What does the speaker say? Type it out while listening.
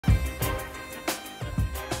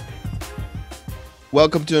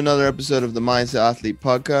Welcome to another episode of the Mindset Athlete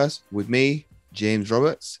Podcast with me, James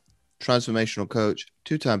Roberts, transformational coach,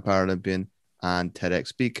 two-time Paralympian, and TEDx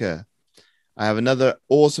speaker. I have another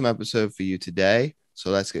awesome episode for you today, so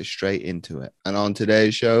let's get straight into it. And on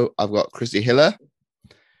today's show, I've got Chrissie Hiller.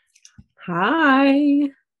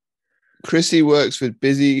 Hi. Chrissie works with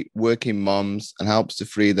busy working moms and helps to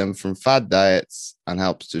free them from fad diets and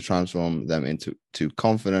helps to transform them into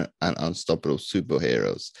confident and unstoppable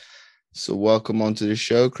superheroes. So welcome onto the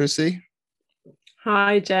show, Chrissie.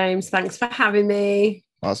 Hi, James. Thanks for having me.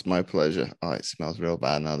 That's my pleasure. Oh, it smells real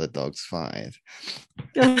bad now. The dog's fine.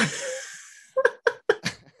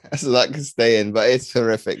 So that can stay in, but it's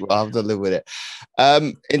horrific. We'll have to live with it.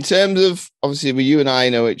 In terms of, obviously, you and I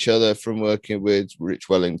know each other from working with Rich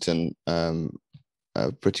Wellington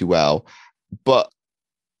pretty well.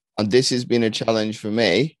 And this has been a challenge for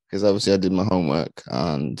me because obviously I did my homework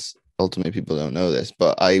and ultimately people don't know this,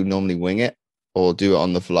 but I normally wing it or do it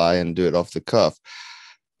on the fly and do it off the cuff.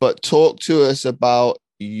 But talk to us about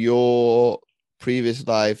your previous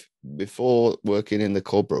life before working in the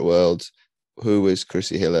corporate world. Who was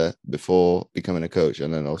Chrissie Hiller before becoming a coach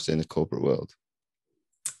and then also in the corporate world?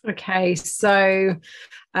 Okay, so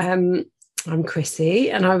I'm Chrissie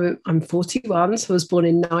and I'm 41, so I was born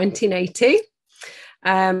in 1980.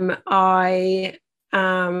 I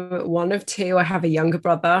am one of two. I have a younger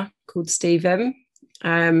brother called Stephen.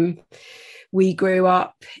 We grew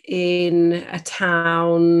up in a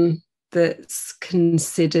town that's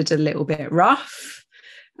considered a little bit rough.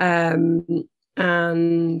 And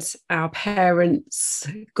our parents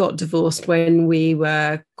got divorced when we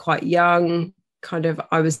were quite young.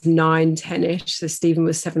 I was 9, 10-ish, so Stephen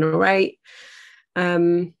was 7 or 8.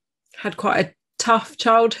 Had quite a tough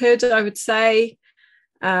childhood, I would say.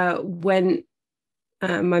 When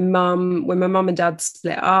my mum and dad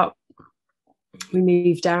split up, we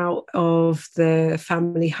moved out of the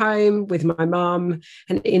family home with my mum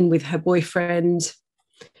and in with her boyfriend.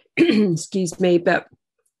 Excuse me, but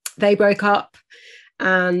they broke up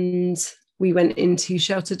and we went into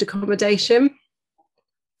sheltered accommodation,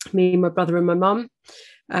 me, my brother and my mum,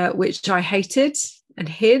 which I hated and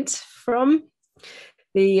hid from.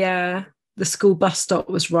 The school bus stop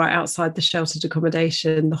was right outside the sheltered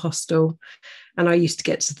accommodation, the hostel, and I used to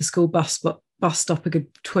get to the school bus stop a good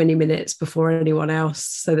 20 minutes before anyone else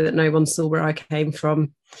so that no one saw where I came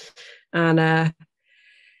from. And I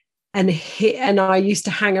used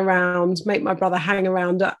to make my brother hang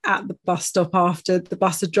around at the bus stop after the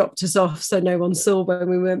bus had dropped us off so no one saw when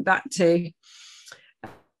we went back to.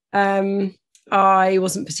 I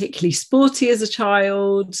wasn't particularly sporty as a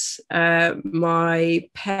child. My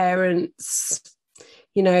parents,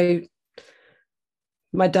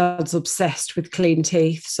 my dad's obsessed with clean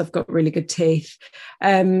teeth, so I've got really good teeth.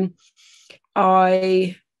 I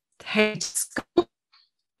hated school.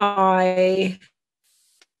 I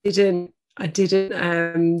didn't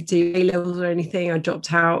do A-levels or anything. I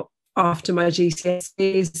dropped out after my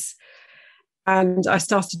GCSEs and I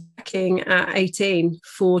started working at 18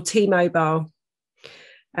 for T-Mobile,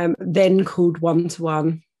 then called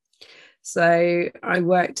One-to-One. So I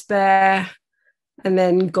worked there and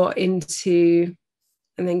then got into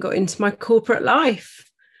my corporate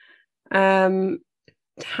life.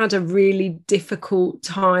 Had a really difficult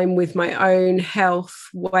time with my own health,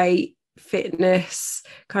 weight, fitness,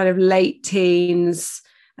 kind of late teens,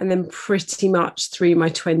 and then pretty much through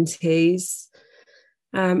my 20s.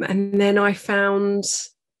 And then I found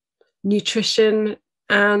nutrition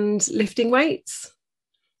and lifting weights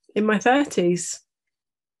in my 30s.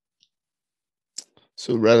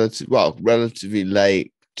 So relatively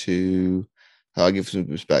late to, I'll give some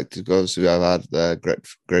perspective. Obviously, I've had Greg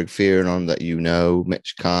Fearon on that,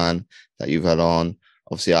 Mitch Kahn that you've had on.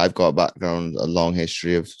 Obviously, I've got a long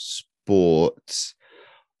history of sports.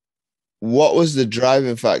 What was the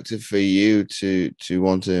driving factor for you to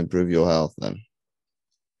want to improve your health then?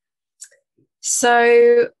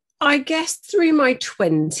 So I guess through my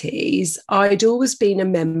 20s, I'd always been a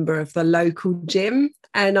member of the local gym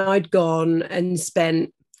and I'd gone and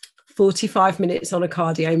spent 45 minutes on a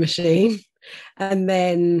cardio machine and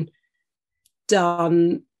then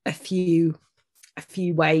done a few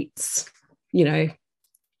weights,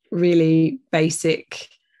 really basic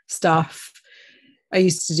stuff. I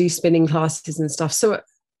used to do spinning classes and stuff.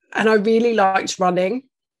 And I really liked running.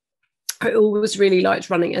 I always really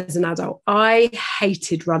liked running as an adult. I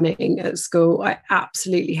hated running at school. I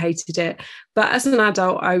absolutely hated it. But as an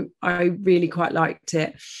adult, I really quite liked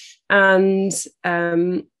it. And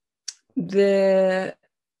the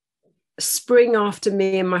spring after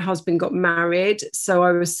me and my husband got married, so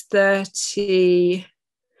I was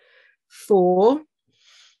 34,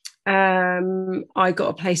 I got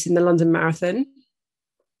a place in the London Marathon,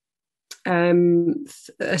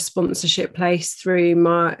 a sponsorship place through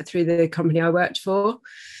the company I worked for,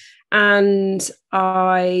 and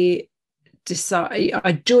I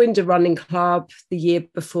joined a running club the year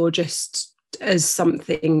before, just as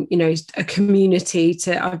something, a community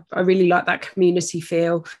I really like that community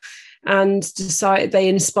feel, and decided they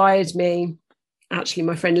inspired me. Actually,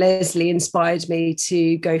 my friend Leslie inspired me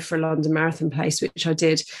to go for a London Marathon place, which I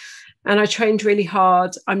did. And I trained really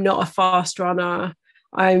hard. I'm not a fast runner.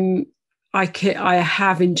 I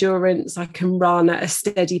have endurance. I can run at a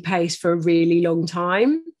steady pace for a really long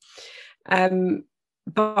time.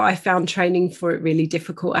 But I found training for it really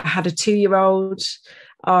difficult. I had a 2-year-old.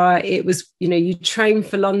 It was, you train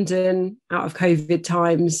for London out of COVID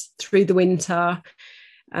times through the winter.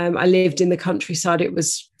 I lived in the countryside. It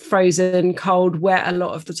was frozen, cold, wet a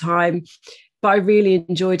lot of the time, but I really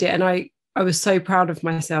enjoyed it. And I was so proud of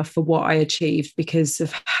myself for what I achieved because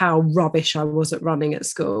of how rubbish I was at running at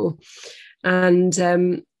school.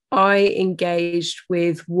 And I engaged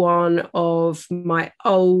with one of my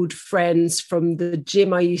old friends from the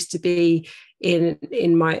gym I used to be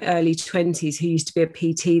in my early 20s, who used to be a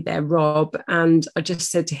PT there, Rob. And I just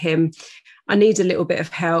said to him, I need a little bit of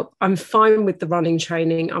help. I'm fine with the running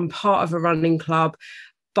training. I'm part of a running club,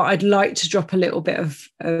 but I'd like to drop a little bit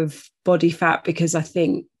of body fat because I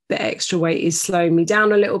think the extra weight is slowing me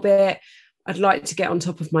down a little bit. I'd like to get on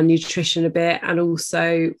top of my nutrition a bit, and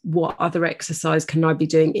also what other exercise can I be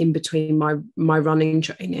doing in between my running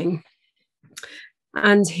training.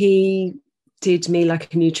 And he did me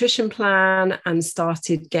like a nutrition plan and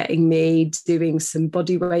started getting me doing some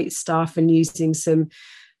body weight stuff and using some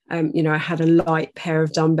I had a light pair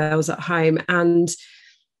of dumbbells at home, and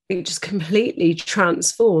it just completely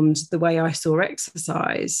transformed the way I saw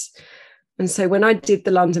exercise. And so when I did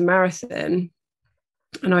the London Marathon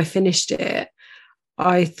and I finished it,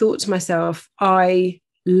 I thought to myself, I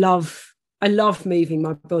love moving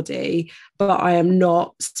my body, but I am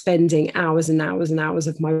not spending hours and hours and hours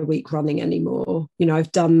of my week running anymore.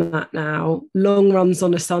 I've done that now. Long runs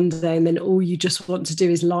on a Sunday, and then all you just want to do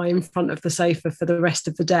is lie in front of the sofa for the rest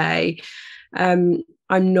of the day. I'm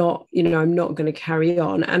not going to carry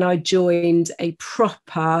on. And I joined a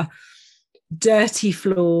proper dirty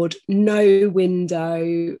floored, no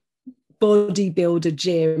window bodybuilder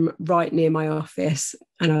gym right near my office.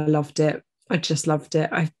 And I loved it. I just loved it.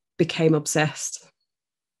 I became obsessed.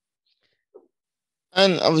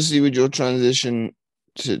 And obviously with your transition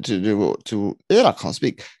to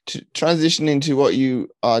transition into what you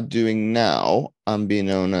are doing now and being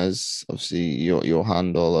known as obviously your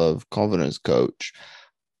handle of confidence coach,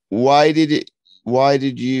 why did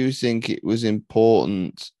you think it was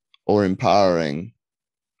important or empowering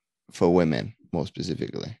for women more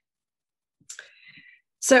specifically?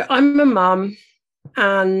 So I'm a mum,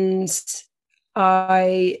 and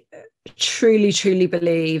I truly, truly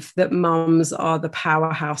believe that mums are the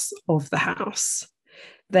powerhouse of the house.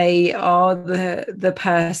 They are the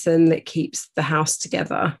person that keeps the house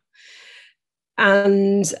together.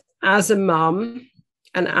 And as a mum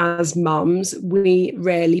and as mums, we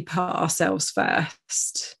rarely put ourselves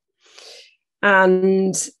first.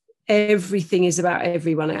 And everything is about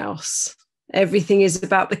everyone else. Everything is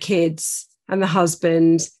about the kids and the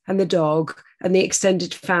husband and the dog and the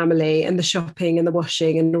extended family and the shopping and the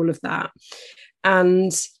washing and all of that.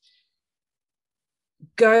 And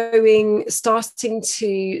starting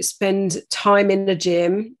to spend time in the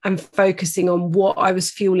gym and focusing on what I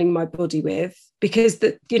was fueling my body with, because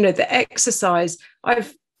the exercise, I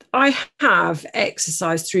have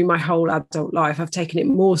exercised through my whole adult life. I've taken it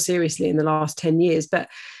more seriously in the last 10 years, but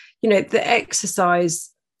the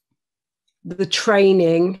exercise, the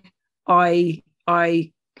training, I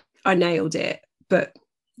nailed it, but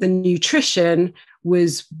the nutrition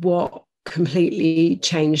was what completely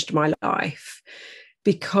changed my life,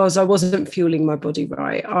 because I wasn't fueling my body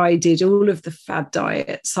right. I did all of the fad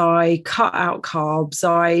diets. I cut out carbs.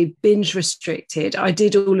 I binge restricted. I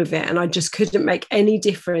did all of it, and I just couldn't make any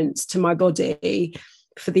difference to my body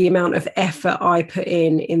for the amount of effort I put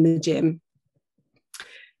in the gym.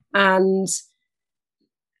 And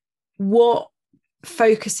what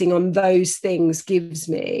focusing on those things gives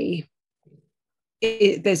me,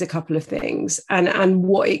 there's a couple of things, and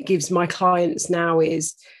what it gives my clients now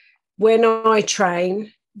is, when I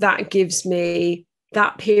train, that gives me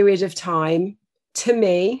that period of time to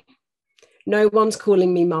me. No one's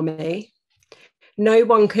calling me mummy. No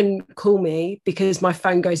one can call me because my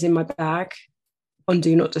phone goes in my bag on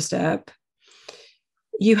do not disturb.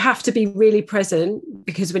 You have to be really present,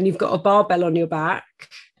 because when you've got a barbell on your back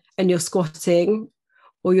and you're squatting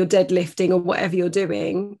or you're deadlifting or whatever you're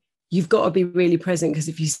doing, you've got to be really present, because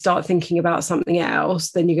if you start thinking about something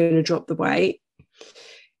else, then you're going to drop the weight.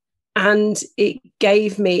 And it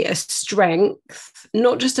gave me a strength,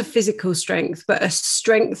 not just a physical strength, but a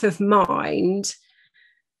strength of mind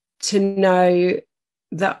to know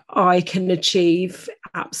that I can achieve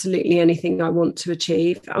absolutely anything I want to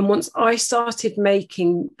achieve. And once I started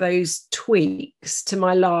making those tweaks to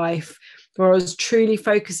my life, where I was truly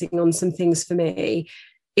focusing on some things for me,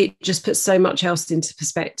 it just puts so much else into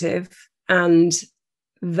perspective. And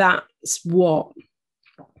that's what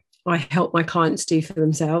I help my clients do for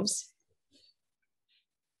themselves.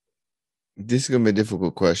 This is going to be a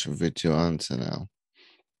difficult question for you to answer now.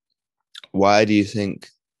 Why do you think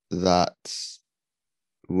that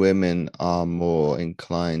women are more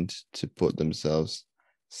inclined to put themselves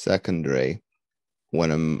secondary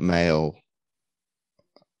when a male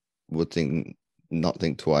would not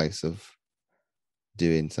think twice of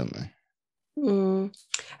doing something? I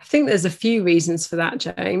think there's a few reasons for that,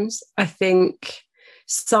 James. I think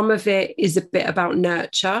some of it is a bit about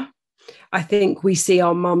nurture. I think we see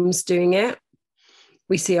our mums doing it.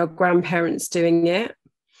 We see our grandparents doing it.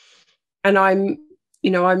 And I'm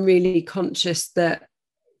really conscious that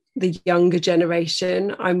the younger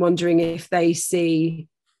generation, I'm wondering if they see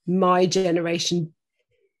my generation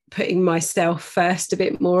putting myself first a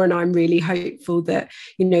bit more. And I'm really hopeful that,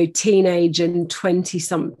 teenage and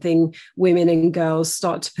 20-something women and girls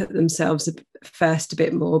start to put themselves first a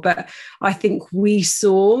bit more. But I think we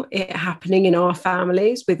saw it happening in our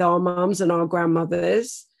families with our mums and our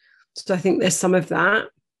grandmothers. So I think there's some of that.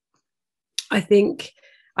 I think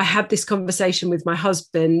I had this conversation with my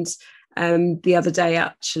husband the other day,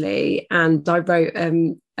 actually, and I wrote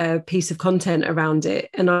a piece of content around it.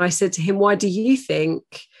 And I said to him, why do you think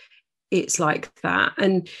it's like that?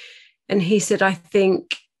 And he said, I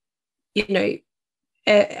think,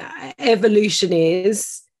 evolution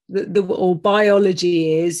is, or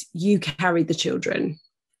biology is, you carry the children.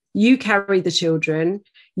 You carry the children,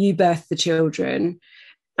 you birth the children.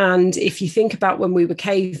 And if you think about when we were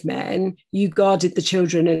cavemen, you guarded the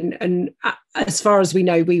children, and as far as we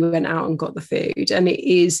know, we went out and got the food. And it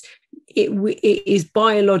is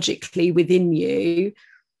biologically within you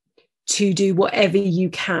to do whatever you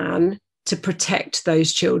can to protect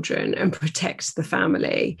those children and protect the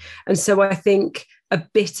family. And so I think a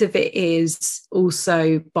bit of it is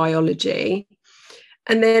also biology.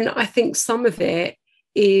 And then I think some of it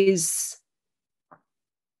is,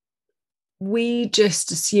 we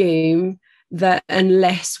just assume that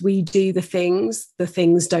unless we do the things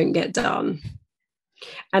don't get done.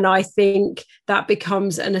 And I think that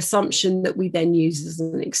becomes an assumption that we then use as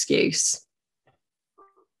an excuse.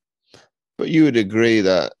 But you would agree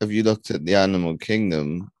that if you looked at the animal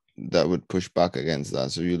kingdom, that would push back against that.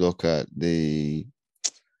 So you look at the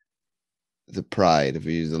pride, if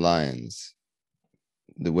we use the lions,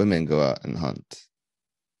 the women go out and hunt,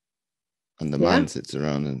 and the man sits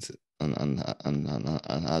around and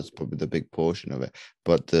has probably the big portion of it.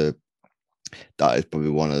 But that is probably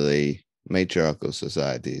one of the matriarchal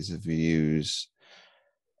societies. If you use,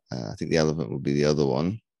 I think the elephant would be the other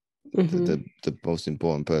one. Mm-hmm. The most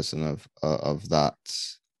important person of that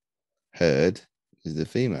herd is the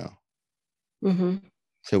female. Mm-hmm.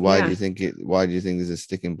 So why do you think there's a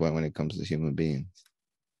sticking point when it comes to human beings?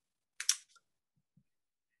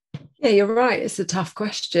 Yeah, you're right. It's a tough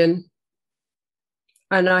question.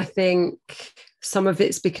 And I think some of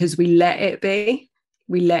it's because we let it be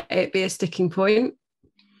a sticking point.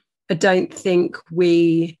 I don't think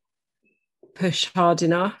we push hard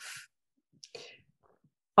enough.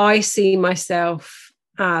 I see myself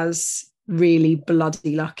as really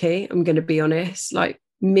bloody lucky. I'm going to be honest. Like,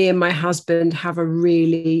 me and my husband have a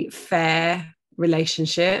really fair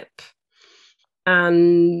relationship.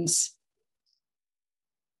 And,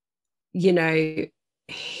 he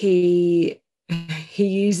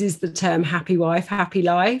uses the term happy wife, happy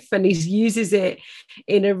life, and he uses it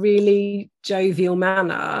in a really jovial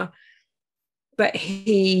manner, but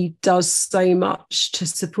he does so much to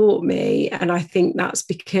support me. And I think that's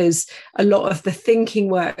because a lot of the thinking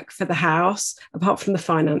work for the house, apart from the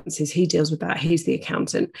finances, he deals with that, he's the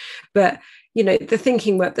accountant, but the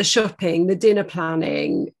thinking work, the shopping, the dinner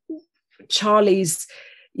planning, Charlie's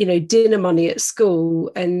dinner money at school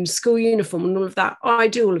and school uniform and all of that, I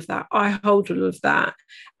do all of that, I hold all of that.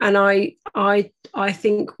 And I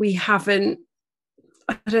think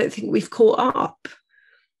I don't think we've caught up.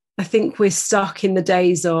 I think we're stuck in the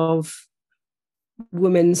days of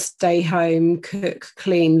women stay home, cook,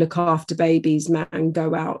 clean, look after babies, man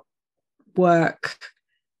go out, work,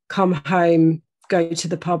 come home, go to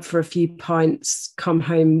the pub for a few pints, come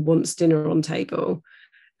home, wants dinner on table.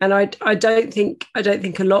 And I don't think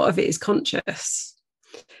a lot of it is conscious.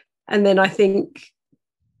 And then I think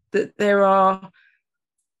that there are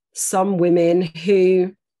some women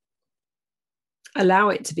who allow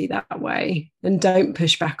it to be that way and don't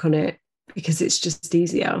push back on it because it's just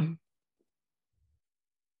easier.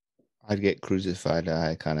 I'd get crucified.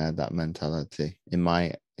 I kind of had that mentality in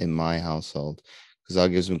my household, because I'll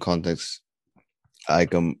give some context.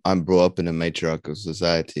 I'm brought up in a matriarchal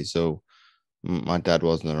society, so my dad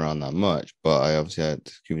wasn't around that much, but I obviously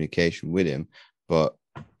had communication with him. But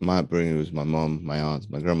my upbringing was my mom, my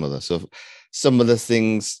aunt, my grandmother. So some of the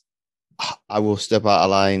things I will step out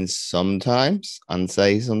of line sometimes and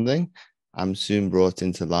say something. I'm soon brought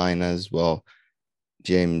into line as well.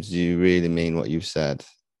 James, do you really mean what you've said?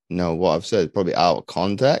 No, what I've said is probably out of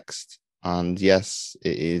context. And yes,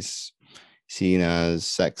 it is seen as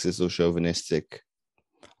sexist or chauvinistic.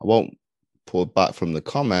 I won't pull back from the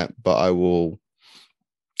comment, but I will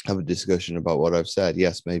have a discussion about what I've said.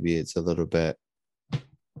 Yes, maybe it's a little bit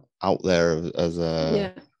out there as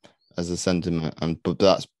a sentiment, and but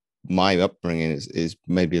that's my upbringing is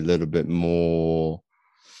maybe a little bit more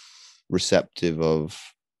receptive of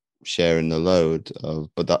sharing the load of,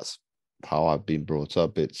 but that's how I've been brought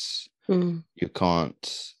up. It's you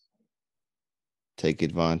can't take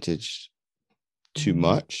advantage too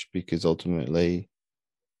much, because ultimately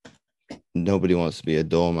nobody wants to be a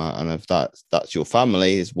doormat, and if that's your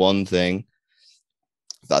family is one thing.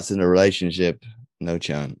 If that's in a relationship, no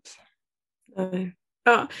chance. No.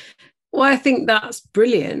 Well, I think that's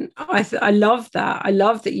brilliant. I love that. I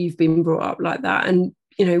love that you've been brought up like that. And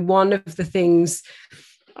one of the things,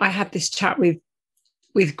 I had this chat with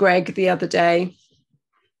Greg the other day,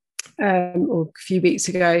 or a few weeks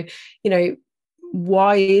ago.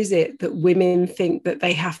 Why is it that women think that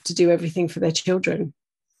they have to do everything for their children?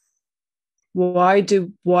 Why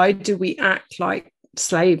do we act like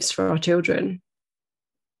slaves for our children?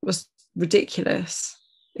 It was ridiculous.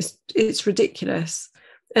 It's ridiculous.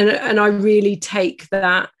 And I really take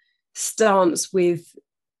that stance with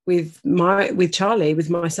Charlie, with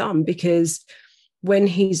my son, because when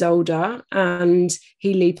he's older and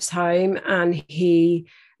he leaves home and he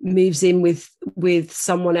moves in with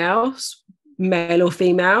someone else, male or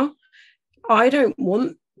female, I don't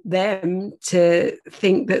want them to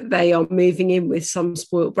think that they are moving in with some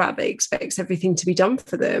spoiled brat that expects everything to be done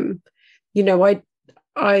for them. He knows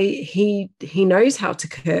how to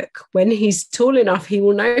cook. When he's tall enough, he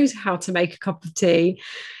will know how to make a cup of tea.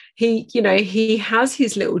 He has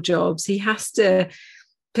his little jobs. He has to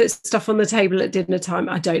put stuff on the table at dinner time.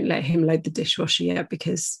 I don't let him load the dishwasher yet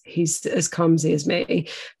because he's as clumsy as me.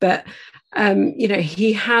 But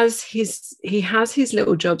he has his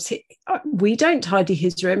little jobs. We don't tidy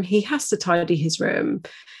his room. He has to tidy his room.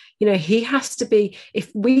 He has to be,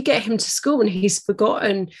 if we get him to school and he's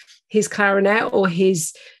forgotten his clarinet or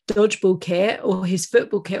his dodgeball kit or his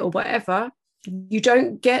football kit or whatever, you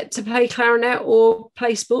don't get to play clarinet or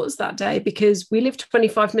play sports that day because we live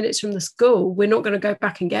 25 minutes from the school. We're not going to go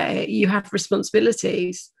back and get it. You have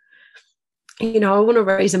responsibilities. I want to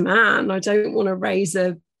raise a man. I don't want to raise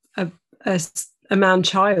a man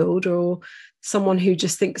child or someone who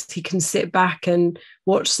just thinks he can sit back and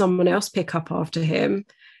watch someone else pick up after him.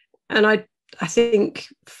 And I think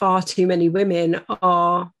far too many women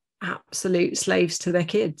are absolute slaves to their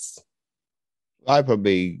kids. I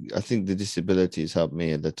think the disabilities helped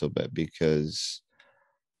me a little bit, because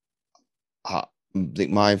I think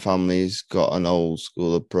my family's got an old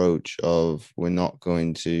school approach of, we're not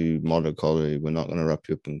going to model collar you, we're not going to wrap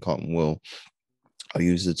you up in cotton wool. I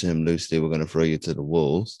use the term loosely, we're going to throw you to the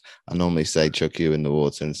wolves. I normally say chuck you in the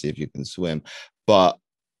water and see if you can swim. But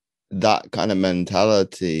that kind of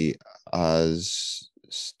mentality has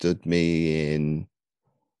stood me in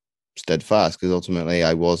steadfast, because ultimately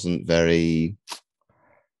I wasn't very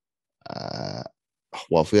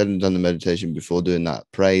if we hadn't done the meditation before doing that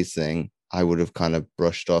praise thing, I would have kind of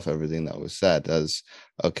brushed off everything that was said as,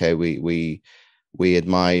 okay, we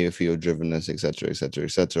admire you for your drivenness, etc., etc.,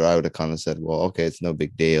 etc. I would have kind of said, well, okay, it's no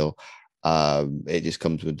big deal. It just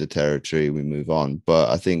comes with the territory, we move on. But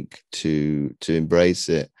I think to embrace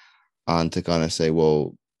it and to kind of say,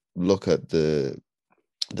 well, look at the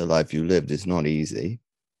life you lived, it's not easy.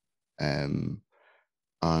 And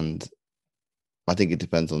I think it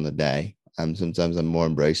depends on the day. Sometimes I'm more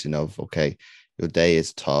embracing of, okay, your day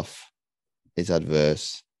is tough, it's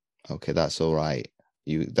adverse. Okay, that's all right.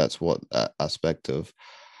 That's what aspect of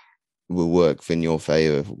will work in your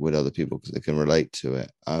favor with other people because they can relate to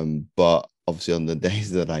it. But obviously on the days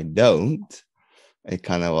that I don't, it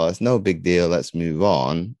kind of, well, it's no big deal, let's move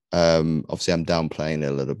on. Obviously I'm downplaying it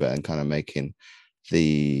a little bit and kind of making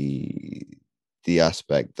the the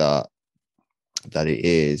aspect that it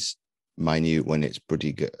is minute when it's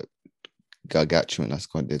pretty gargantuan. That's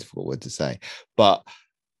quite a difficult word to say. But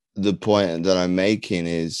the point that I'm making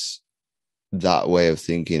is that way of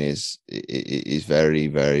thinking is very,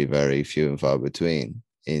 very, very few and far between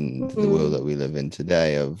in the world that we live in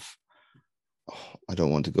today. I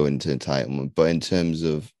don't want to go into entitlement, but in terms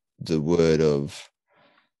of the word of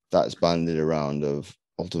that's banded around of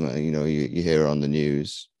ultimately, you hear on the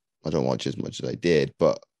news. I don't watch as much as I did,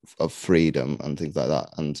 but of freedom and things like that.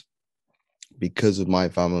 And because of my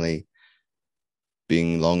family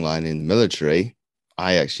being long line in the military,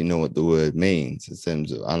 I actually know what the word means in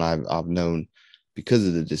terms of, and I've known, because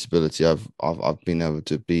of the disability, I've been able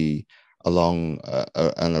to be along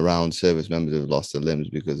and around service members who've lost their limbs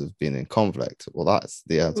because of being in conflict. Well, that's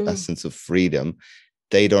the essence of freedom.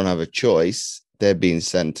 They don't have a choice. They're being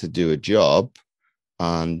sent to do a job,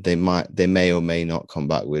 and they may or may not come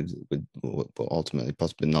back with ultimately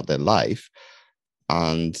possibly not their life,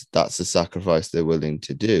 and that's the sacrifice they're willing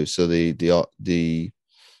to do. So the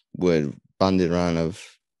word banded around of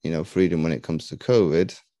freedom when it comes to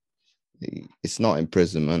COVID, it's not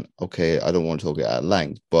imprisonment. Okay, I don't want to talk it at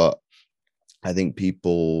length, but I think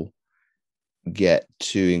people get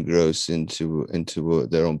too engrossed into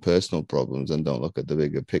their own personal problems and don't look at the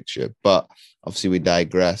bigger picture. But obviously we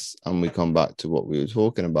digress and we come back to what we were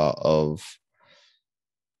talking about of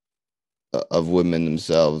women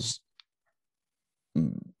themselves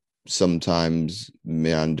sometimes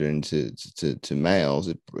meandering to males.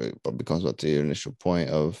 It probably comes back to your initial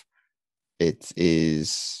point of it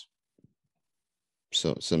is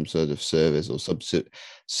some sort of service or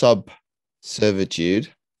sub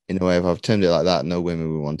servitude. In a way, if I've termed it like that, no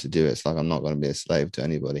women would want to do it. It's like I'm not going to be a slave to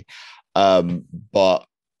anybody. But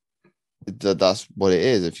that's what it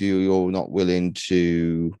is. If you're not willing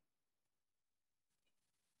to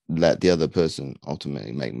let the other person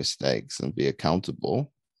ultimately make mistakes and be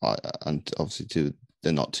accountable, and obviously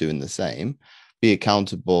they're not two in the same, be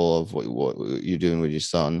accountable of what you're doing with your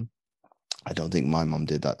son. I don't think my mom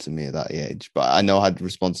did that to me at that age, but I know I had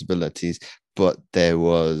responsibilities, but there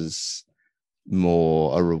was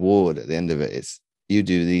more a reward at the end of it. It's you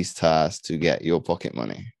do these tasks to get your pocket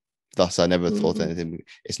money. Thus, I never thought anything.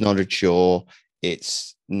 It's not a chore.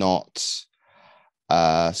 It's not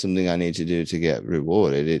something I need to do to get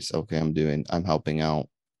rewarded. It's okay. I'm helping out.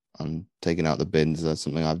 I'm taking out the bins. That's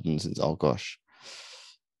something I've done since, oh gosh,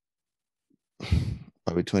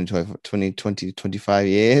 probably 20, 25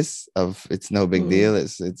 years of it's no big deal.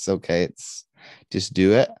 It's okay. It's just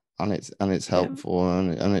do it. And it's helpful,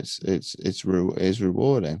 and it's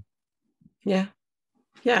rewarding. Yeah.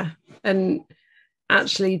 And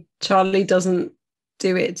actually, Charlie doesn't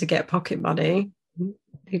do it to get pocket money.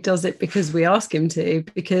 He does it because we ask him to.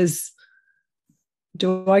 Because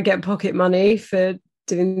do I get pocket money for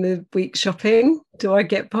doing the week shopping? Do I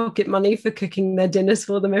get pocket money for cooking their dinners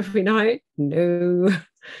for them every night? No,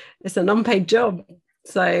 it's an unpaid job.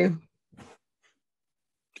 So.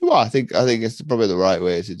 Well, I think it's probably the right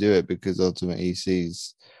way to do it, because ultimately he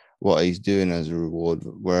sees what he's doing as a reward.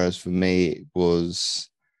 Whereas for me, it was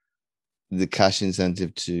the cash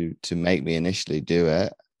incentive to make me initially do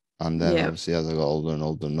it, and then obviously as I got older and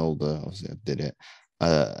older and older, obviously I did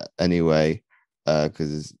it anyway,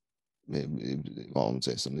 because I won't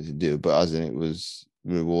say something to do, but as in it was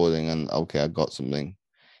rewarding, and okay, I got something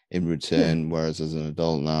in return. Whereas as an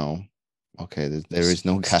adult now, okay, there is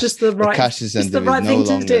no cash. Just the cash incentive is no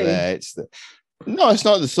longer there. No, it's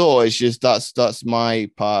not the thought. It's just that's my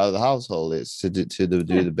part of the household. It's to do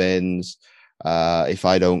the bins. If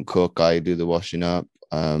I don't cook, I do the washing up.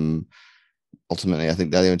 Ultimately, I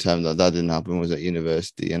think the only time that didn't happen was at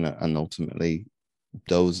university, and ultimately,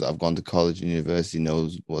 those that have gone to college and university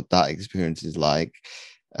knows what that experience is like.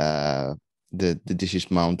 The dishes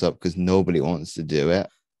mount up because nobody wants to do it,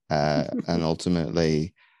 and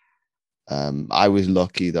ultimately. I was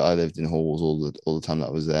lucky that I lived in halls all the time that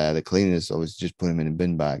I was there. The cleaners, I was just putting them in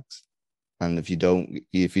bin bags, and if you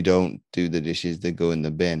don't do the dishes, they go in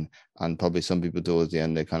the bin. And probably some people towards the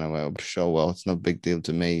end they kind of went, "Sure, well, it's no big deal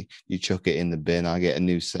to me. You chuck it in the bin, I get a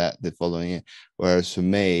new set the following year." Whereas for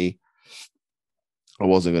me, I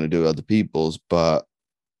wasn't going to do other people's, but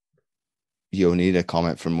you'll need a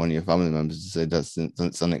comment from one of your family members to say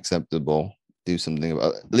that's unacceptable. Do something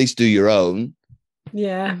about it. At least do your own.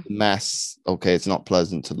 Mess. Okay, it's not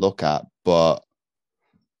pleasant to look at, but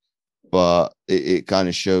it kind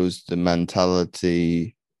of shows the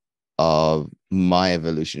mentality of my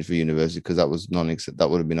evolution for university, because that would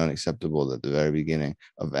have been unacceptable at the very beginning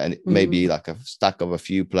of maybe like a stack of a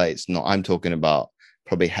few plates. I'm talking about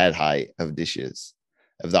probably head height of dishes.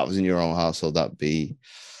 If that was in your own household, that'd be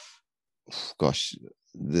gosh,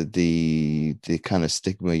 the kind of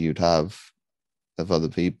stigma you'd have of other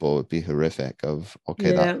people would be horrific. Of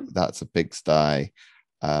okay, that's a pigsty.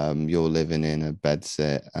 You're living in a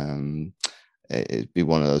bedsit. It'd be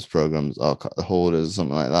one of those programs, or cut the hoarders or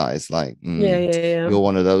something like that. It's like, you're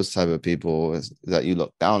one of those type of people that you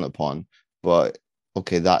look down upon. But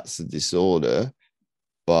okay, that's a disorder.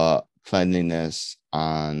 But cleanliness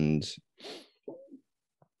and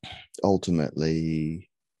ultimately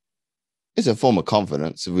it's a form of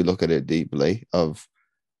confidence if we look at it deeply. Of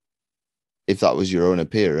if that was your own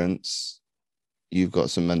appearance, you've got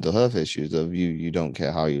some mental health issues. Of you don't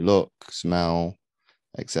care how you look, smell,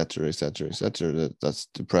 etc., etc., etc. That's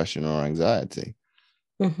depression or anxiety.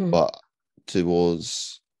 But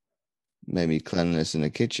towards maybe cleanliness in the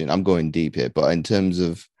kitchen, I'm going deep here, but in terms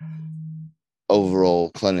of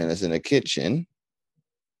overall cleanliness in a kitchen,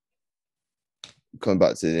 coming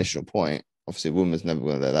back to the initial point, obviously a woman's never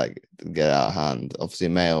going to let that get out of hand. Obviously a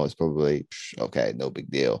male is probably okay, no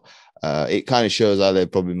big deal. It kind of shows I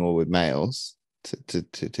live probably more with males to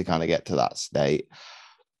kind of get to that state,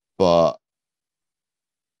 but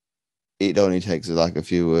it only takes like a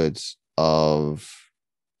few words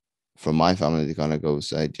from my family to kind of go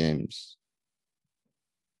say, James,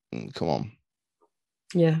 come on.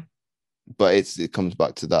 Yeah. But it comes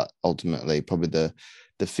back to that ultimately, probably the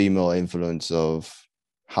female influence of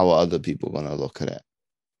how are other people going to look at it.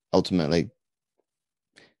 Ultimately,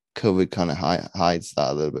 COVID kind of hides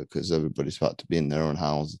that a little bit because everybody's about to be in their own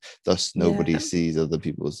house. Thus, nobody sees other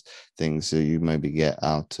people's things. So you maybe get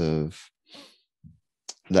out of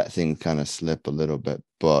let things kind of slip a little bit.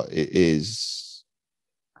 But it is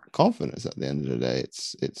confidence at the end of the day.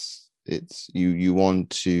 It's you want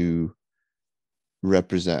to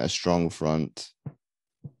represent a strong front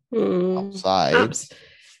outside.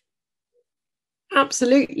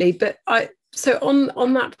 Absolutely. But so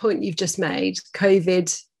on that point you've just made,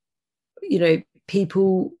 COVID,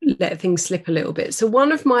 people let things slip a little bit. So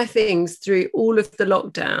one of my things through all of the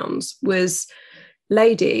lockdowns was,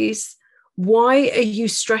 ladies, why are you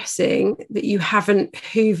stressing that you haven't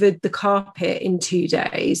hoovered the carpet in 2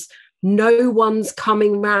 days? No one's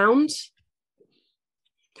coming round.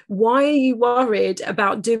 Why are you worried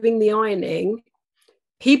about doing the ironing?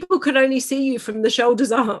 People could only see you from the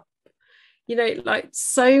shoulders up. Like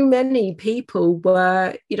so many people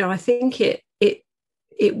were, I think it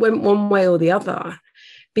went one way or the other,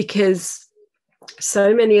 because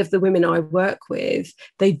so many of the women I work with,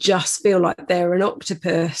 they just feel like they're an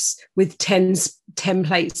octopus with 10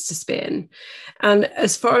 plates to spin. And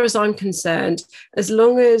as far as I'm concerned, as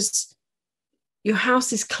long as your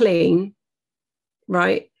house is clean,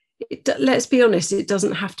 right? Let's be honest, it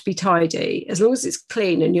doesn't have to be tidy. As long as it's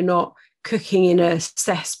clean and you're not cooking in a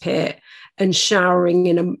cesspit and showering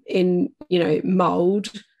in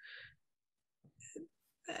mold,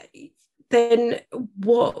 then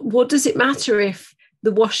what does it matter if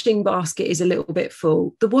the washing basket is a little bit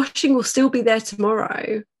full? The washing will still be there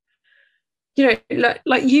tomorrow.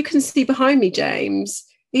 Like you can see behind me, James,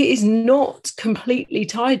 it is not completely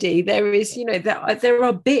tidy. There is, there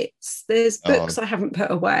are bits. There's books I haven't put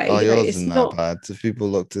away. Yours isn't that bad. If people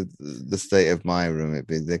looked at the state of my room,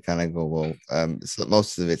 they kind of go, well,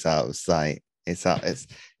 most of it's out of sight.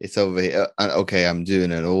 It's over here. And okay, I'm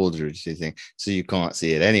doing an orderage thing, so you can't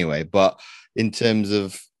see it anyway. But in terms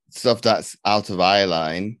of stuff that's out of eye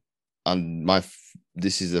line, and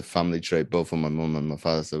this is a family trait both from my mum and my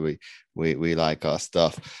father, so we like our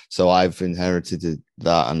stuff. So I've inherited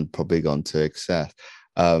that and probably gone to excess.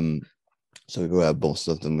 So we wear more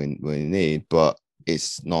stuff than we need, but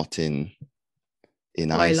it's not in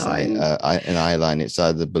eyesight. In eye line, it's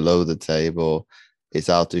either below the table, it's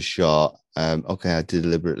out of shot. Okay, I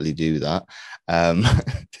deliberately do that,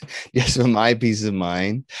 just for my peace of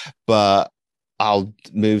mind. But I'll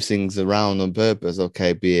move things around on purpose.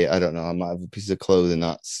 Okay, be it, I don't know, I might have a piece of clothing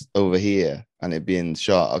that's over here and it being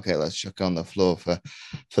shot. Okay, let's chuck on the floor for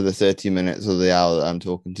the 30 minutes or the hour that I'm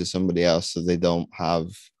talking to somebody else, so they don't have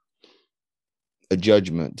a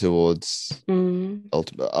judgment towards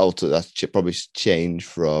ultimate. That's probably changed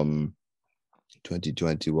from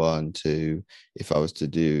 2021 to if I was to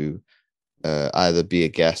do either be a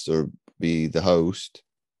guest or be the host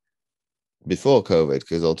before COVID,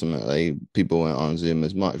 because ultimately people went on Zoom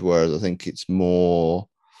as much, whereas I think it's more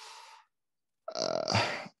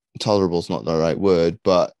tolerable is not the right word,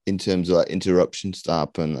 but in terms of like interruptions to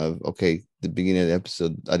happen of okay, the beginning of the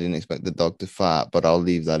episode, I didn't expect the dog to fart, but I'll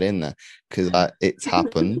leave that in there because it's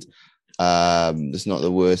happened. It's not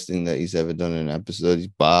the worst thing that he's ever done in an episode.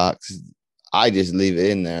 He barks. I just leave it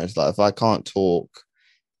in there. It's like if I can't talk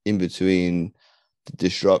in between the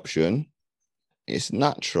disruption, it's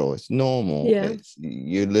natural, it's normal. Yeah. It's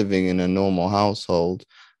you're living in a normal household,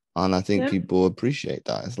 and I think Yeah. people appreciate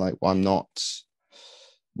that. It's like, well, I'm not,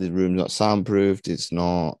 the room's not soundproofed, it's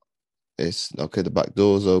not, it's okay, the back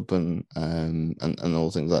door's open, and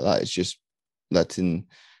all things like that. It's just letting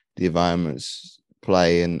the environments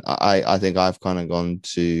play. And I think I've kind of gone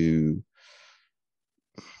to,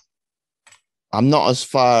 I'm not as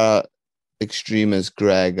far extreme as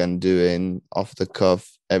Greg and doing off the cuff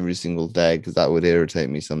every single day, because that would irritate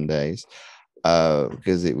me some days,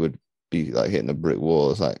 because it would be like hitting a brick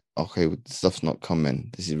wall. It's like, okay, stuff's not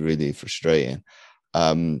coming, this is really frustrating.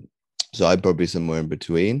 So I'd probably somewhere in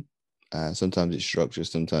between. Sometimes it's structure,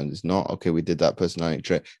 sometimes it's not. Okay, we did that personality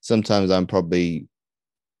trait. Sometimes I probably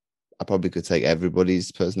could take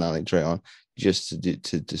everybody's personality trait on just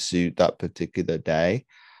to suit that particular day.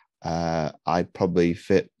 I probably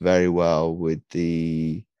fit very well with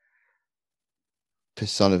the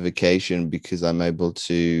personification, because I'm able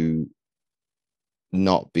to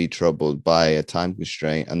not be troubled by a time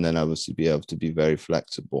constraint, and then obviously be able to be very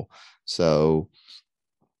flexible. So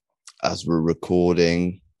as we're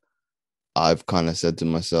recording, I've kind of said to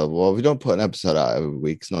myself, well, if we don't put an episode out every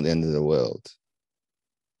week, it's not the end of the world.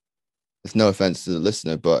 It's no offense to the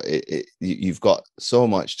listener, but you've got so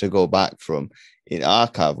much to go back from in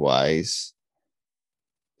archive wise.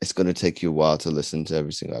 It's going to take you a while to listen to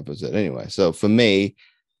every single episode anyway. So for me,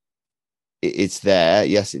 it's there.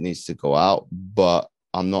 Yes, it needs to go out, but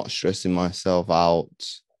I'm not stressing myself out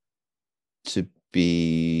to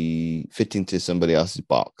be fitting to somebody else's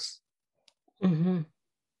box. Mm-hmm.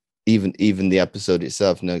 Even the episode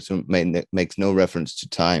itself makes no reference to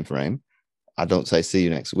time frame. I don't say see you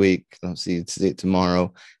next week. I don't see it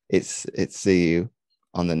tomorrow. It's see you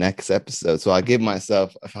on the next episode. So I give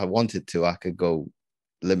myself, if I wanted to, I could go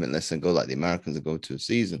limitless and go like the Americans and go to a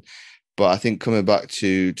season. But I think coming back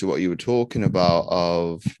to what you were talking about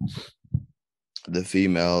of the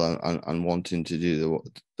female and wanting to do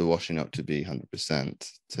the washing up to be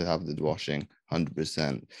 100%, to have the washing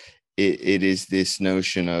 100%, it is this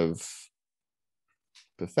notion of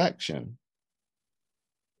perfection,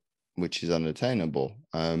 which is unattainable.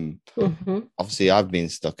 Obviously, I've been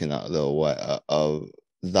stuck in that little way of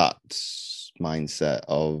that mindset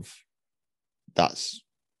of, that's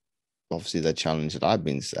obviously the challenge that I've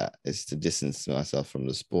been set, is to distance myself from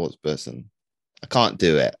the sports person. I can't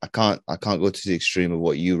do it. I can't go to the extreme of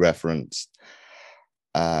what you referenced,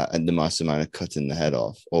 and the massive amount of cutting the head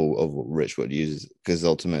off, or of what Rich would use, because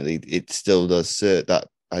ultimately it still does serve, that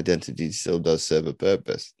identity still does serve a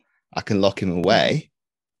purpose. I can lock him away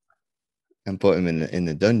and put him in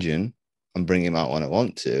the dungeon and bring him out when I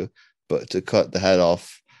want to, but to cut the head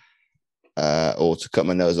off, or to cut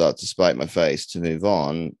my nose out to spite my face to move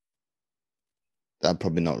on, I'm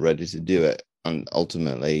probably not ready to do it. And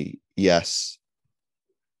ultimately, yes,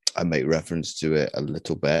 I make reference to it a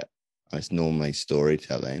little bit, and it's normally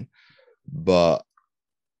storytelling, but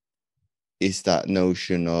it's that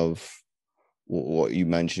notion of what you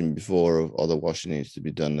mentioned before of, the washing needs to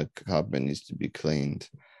be done, the carpet needs to be cleaned.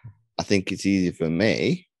 I think it's easy for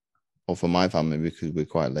me or for my family because we're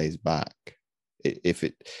quite laid back. If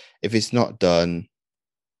it's not done,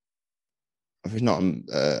 if it's not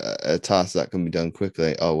a task that can be done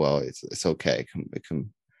quickly, oh well, it's okay.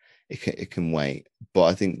 It can wait. But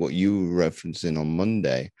I think what you were referencing on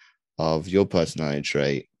Monday of your personality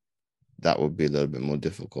trait, that would be a little bit more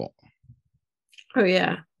difficult. Oh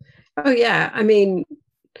yeah. I mean,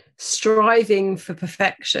 striving for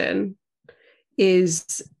perfection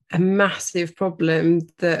is a massive problem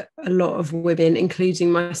that a lot of women,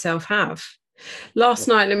 including myself, have. Last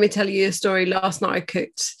night, let me tell you a story. Last night I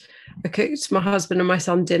cooked my husband and my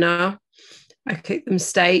son dinner. I cooked them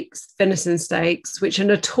steaks, venison steaks, which are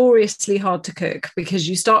notoriously hard to cook because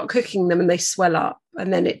you start cooking them and they swell up,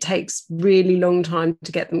 and then it takes really long time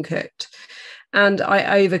to get them cooked. And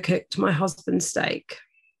I overcooked my husband's steak,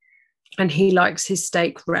 and he likes his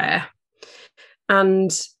steak rare.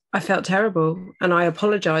 And I felt terrible, and I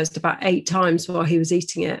apologized about 8 times while he was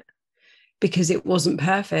eating it because it wasn't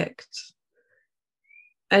perfect.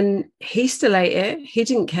 And he still ate it. He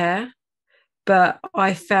didn't care. But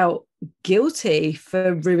I felt guilty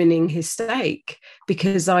for ruining his steak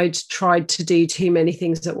because I'd tried to do too many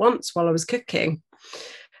things at once while I was cooking.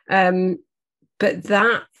 But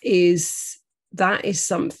that is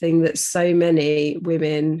something that so many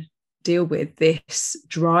women deal with, this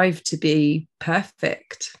drive to be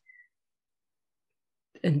perfect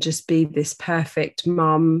and just be this perfect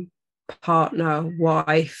mum, partner,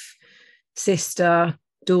 wife, sister,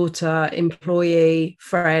 daughter, employee,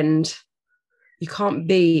 friend. You can't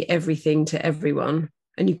be everything to everyone,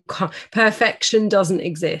 and you can't. Perfection doesn't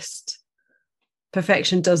exist.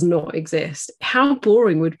 Perfection does not exist. How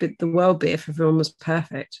boring would the world be if everyone was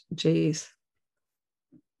perfect? Jeez.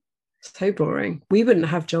 So boring. We wouldn't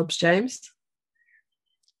have jobs, James.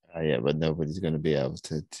 Yeah, but nobody's going to be able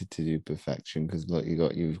to do perfection because look,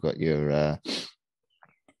 you've got your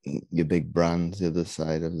big brands the other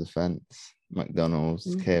side of the fence: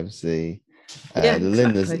 McDonald's, KFC. Yeah, The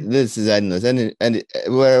exactly. list is endless. And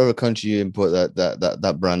wherever country you import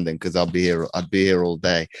that branding, because I'd be here all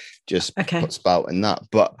day just spouting that.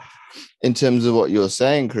 But in terms of what you're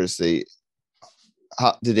saying, Chrissie,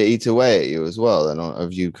 did it eat away at you as well? And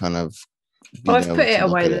have you kind of I've put it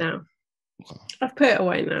away now. I've put it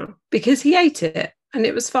away now because he ate it and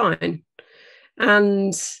it was fine.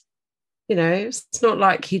 And you know, it's not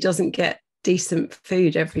like he doesn't get decent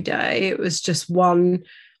food every day. It was just one.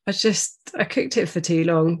 I cooked it for too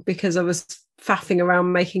long because I was faffing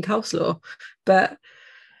around making coleslaw. But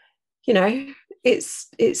you know,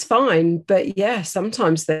 it's fine. But yeah,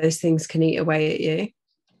 sometimes those things can eat away at you.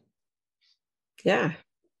 Yeah.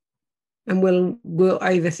 And we'll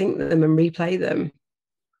overthink them and replay them.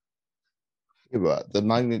 Yeah, but the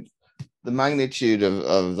magnitude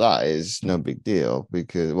of that is no big deal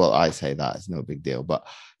because, well, I say that it's no big deal, but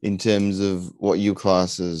in terms of what you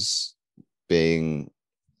class as being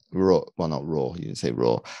raw, well, not raw, you didn't say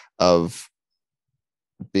raw, of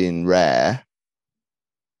being rare,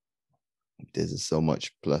 there's so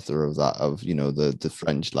much plethora of that, of, you know, the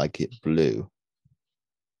French like it blue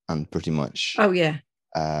and pretty much. Oh, yeah.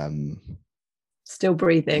 Still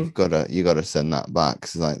breathing. You gotta send that back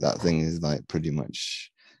because like that thing is like pretty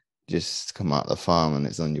much just come out of the farm and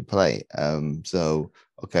it's on your plate. So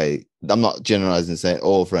okay, I'm not generalizing saying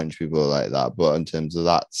all French people are like that, but in terms of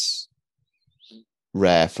that's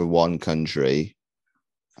rare for one country,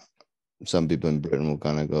 some people in Britain will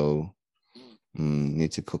kind of go,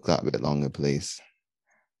 need to cook that a bit longer, please,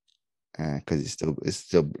 because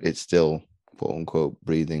it's still quote unquote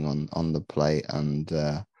breathing on the plate. And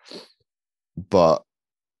but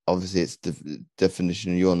obviously it's the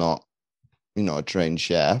definition. You're not a trained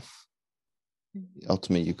chef.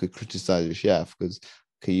 Ultimately, you could criticize a chef because,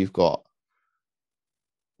 okay, you've got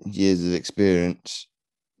years of experience.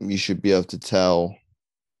 You should be able to tell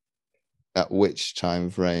at which time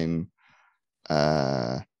frame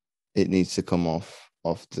it needs to come off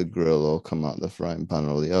the grill or come out the frying pan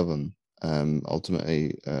or the oven.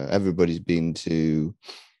 Ultimately, everybody's been to,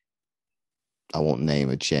 I won't name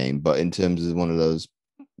a chain, but in terms of one of those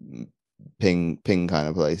ping kind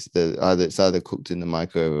of place, it's either cooked in the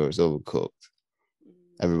microwave or it's overcooked.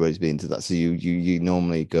 Everybody's been to that. So you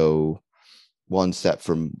normally go one step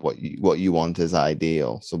from what you want as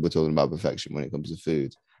ideal. So we're talking about perfection when it comes to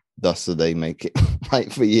food. Thus, so they make it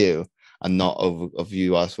right for you and not of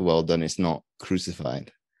you ask for well done. It's not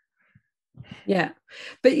crucified. Yeah.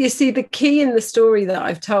 But you see, the key in the story that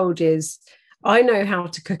I've told is I know how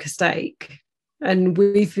to cook a steak. And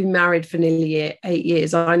we've been married for nearly 8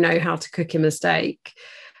 years. I know how to cook him a steak.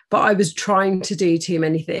 But I was trying to do too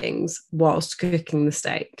many things whilst cooking the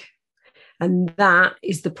steak. And that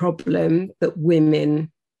is the problem that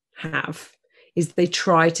women have, is they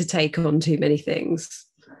try to take on too many things.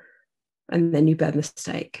 And then you burn the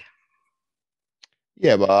steak.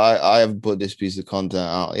 Yeah, but I have put this piece of content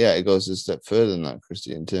out. Yeah, it goes a step further than that,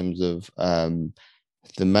 Christie, in terms of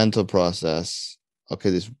the mental process. Okay,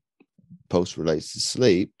 this post relates to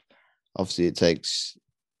sleep. Obviously, it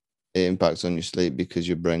impacts on your sleep because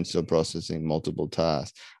your brain's still processing multiple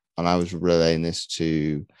tasks. And I was relaying this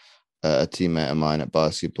to a teammate of mine at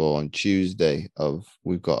basketball on Tuesday.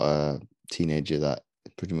 We've got a teenager that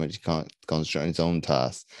pretty much can't concentrate on his own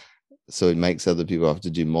tasks, so it makes other people have to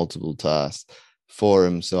do multiple tasks for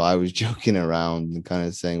him. So I was joking around and kind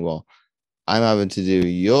of saying, well, I'm having to do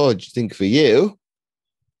your thing for you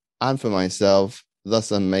and for myself.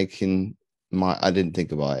 Thus, I'm making I didn't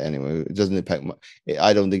think about it anyway. It doesn't impact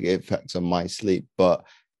I don't think it affects on my sleep, but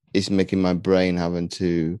it's making my brain having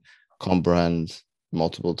to comprehend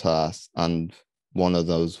multiple tasks. And one of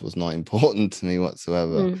those was not important to me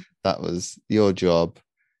whatsoever. That was your job.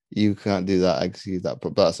 You can't do that, execute that.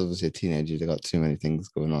 But that's obviously a teenager. They got too many things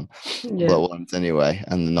going on. Yeah. But once anyway,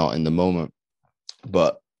 and they're not in the moment.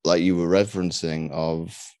 But like you were referencing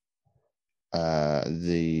of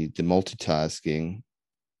the multitasking.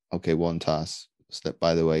 Okay, one task step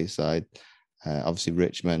by the wayside. Obviously,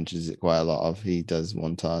 Rich mentions it quite a lot. He does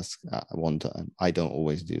one task at one time. I don't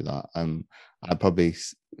always do that. I probably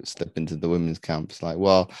slip into the women's camp. It's like,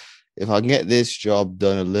 well, if I can get this job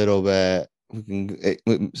done a little bit, it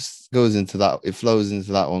goes into that. It flows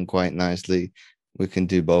into that one quite nicely. We can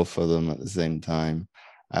do both of them at the same time.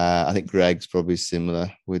 I think Greg's probably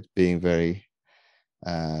similar with being very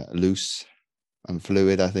loose and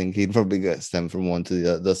fluid. I think he'd probably get them from one to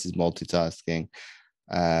the other. Thus is multitasking.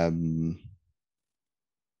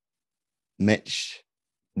 Mitch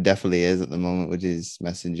definitely is at the moment with his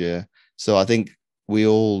messenger. So I think we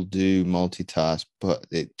all do multitask, but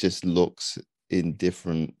it just looks in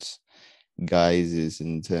different guises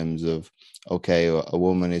in terms of, okay, a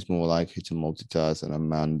woman is more likely to multitask and a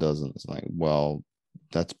man doesn't. It's like, well,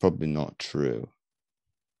 that's probably not true.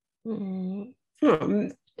 What,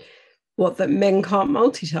 that men can't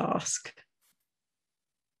multitask?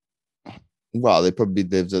 Well, they probably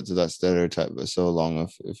lived up to that stereotype for so long.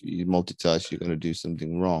 If you multitask, you're going to do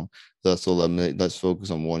something wrong. That's all. Let's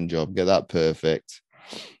focus on one job, get that perfect,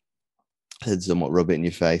 and somewhat rub it in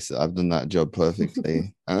your face that I've done that job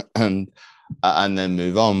perfectly, and then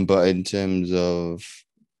move on. But in terms of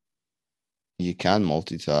you can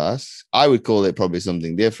multitask, I would call it probably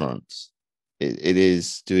something different. It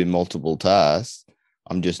is doing multiple tasks.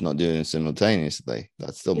 I'm just not doing it simultaneously.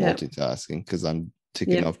 That's still multitasking because I'm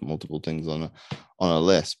ticking off multiple things on a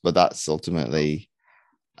list. But that's ultimately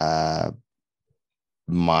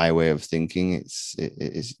my way of thinking. It's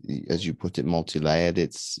as you put it, multi-layered.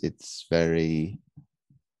 It's very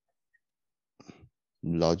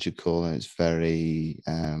logical, and it's very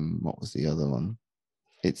what was the other one?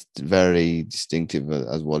 It's very distinctive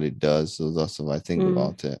as what it does. So that's what I think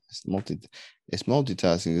about it. It's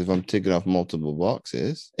multitasking. If I'm ticking off multiple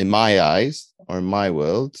boxes in my eyes or in my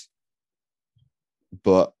world,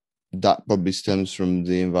 but that probably stems from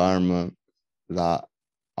the environment that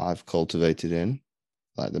I've cultivated in,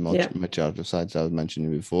 like the majority of sites I was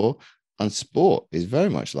mentioning before. And sport is very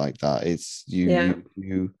much like that. It's you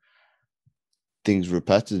things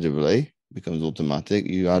repetitively becomes automatic.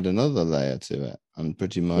 You add another layer to it, and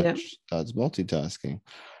pretty much that's multitasking.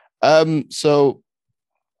 So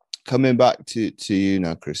coming back to you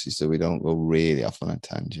now, Chrissie, so we don't go really off on a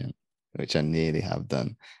tangent, which I nearly have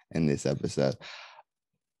done in this episode.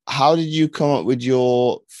 How did you come up with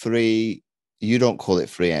your three? You don't call it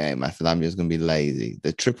 3 a.m. method. I'm just going to be lazy.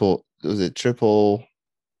 The triple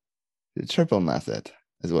method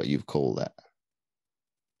is what you've called it.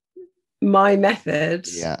 My method.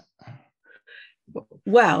 Yeah.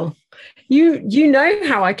 Well, you know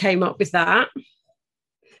how I came up with that.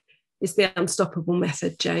 It's the unstoppable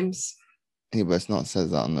method, James. Yeah, but it's not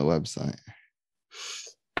says that on the website.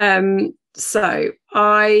 So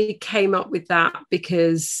I came up with that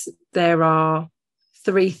because there are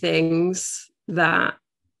 3 things that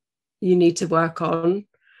you need to work on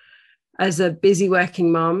as a busy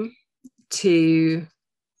working mum to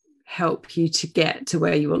help you to get to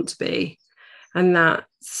where you want to be. And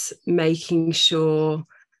that's making sure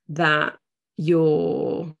that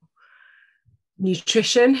your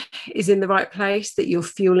nutrition is in the right place, that you're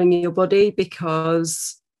fueling your body,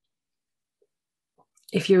 because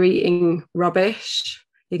if you're eating rubbish,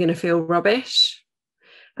 you're going to feel rubbish.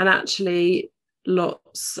 And actually,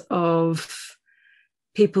 lots of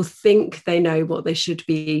people think they know what they should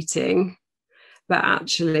be eating, but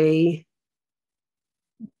actually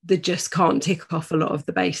they just can't tick off a lot of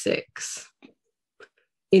the basics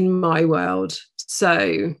in my world.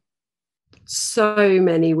 So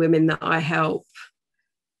many women that I help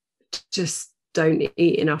just don't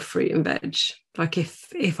eat enough fruit and veg. Like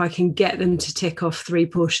if I can get them to tick off 3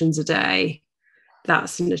 portions a day,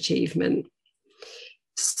 that's an achievement.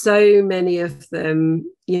 So many of them,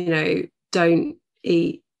 don't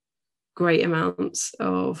eat great amounts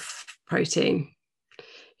of protein.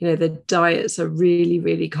 The diets are really,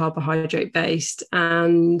 really carbohydrate based,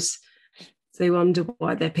 and they wonder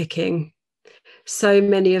why they're picking. So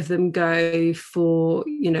many of them go for,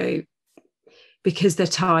 because they're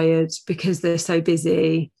tired, because they're so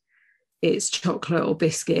busy, it's chocolate or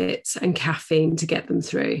biscuits and caffeine to get them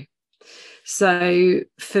through. So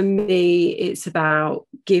for me, it's about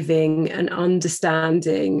giving an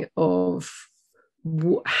understanding of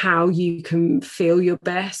how you can feel your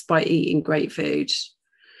best by eating great food.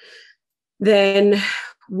 Then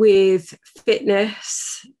with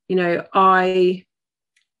fitness,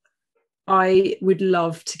 I would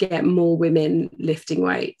love to get more women lifting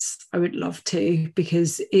weights. I would love to,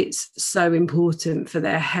 because it's so important for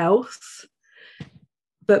their health.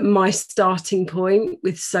 But my starting point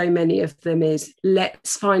with so many of them is,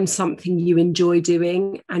 let's find something you enjoy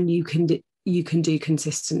doing and you can do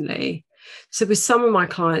consistently. So with some of my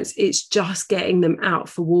clients, it's just getting them out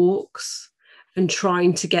for walks and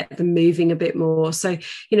trying to get them moving a bit more. So,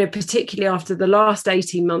 particularly after the last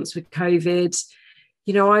 18 months with COVID,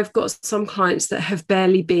 I've got some clients that have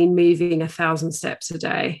barely been moving 1,000 steps a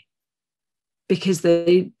day, because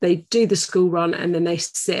they do the school run and then they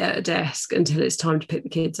sit at a desk until it's time to pick the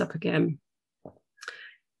kids up again.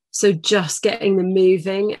 So just getting them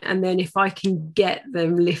moving, and then if I can get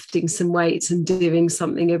them lifting some weights and doing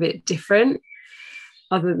something a bit different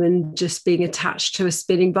other than just being attached to a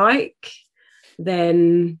spinning bike,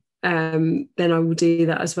 then I will do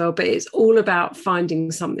that as well. But it's all about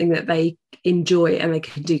finding something that they enjoy and they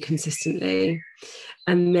can do consistently.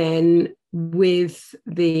 And then with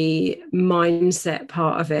the mindset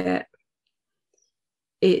part of it,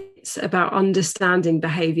 it's about understanding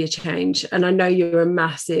behavior change. And I know you're a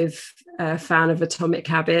massive fan of Atomic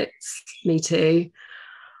Habits. Me too.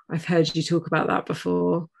 I've heard you talk about that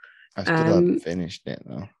before. I still haven't finished it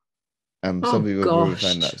though. Some people probably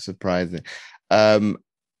find that surprising.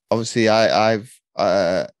 Obviously, I've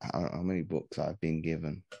I don't know how many books I've been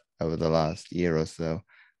given over the last year or so,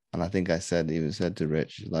 and I think I even said to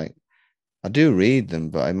Rich, like, I do read them,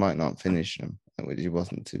 but I might not finish them, which he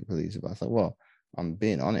wasn't too pleased about. I thought, well, I'm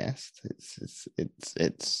being honest.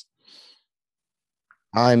 It's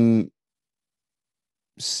I'm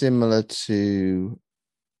similar to,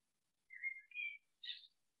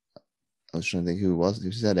 I was trying to think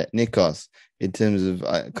who said it. Nikos, in terms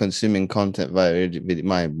of consuming content via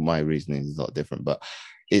video. My reasoning is a lot different, but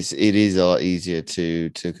it is a lot easier to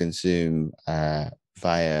consume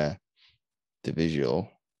via the visual,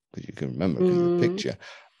 because you can remember because of the picture.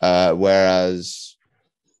 Whereas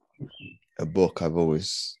a book, I've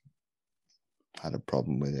always had a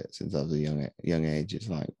problem with it since I was a young age. It's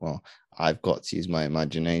like, well, I've got to use my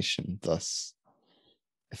imagination. Thus,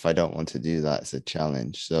 if I don't want to do that, it's a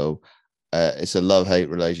challenge. So it's a love-hate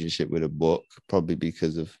relationship with a book, probably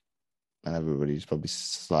because of, and everybody's probably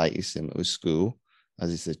slightly similar with school,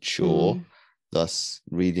 as it's a chore. Thus,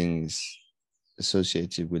 reading is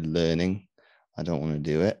associated with learning. I don't want to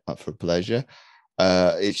do it, but for pleasure.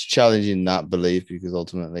 It's challenging that belief because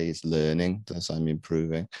ultimately it's learning. Thus, I'm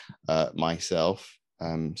improving myself.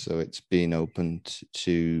 So it's being open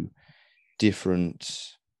to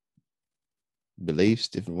different beliefs,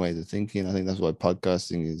 different ways of thinking. I think that's why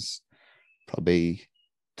podcasting is probably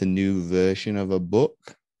the new version of a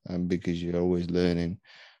book, because you're always learning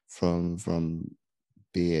from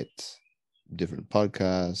be it different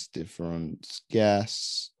podcasts, different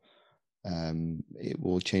guests. It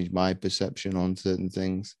will change my perception on certain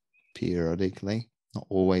things periodically. Not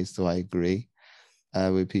always do I agree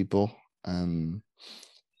with people. And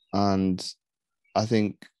I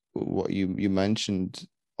think what you mentioned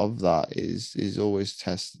of that is always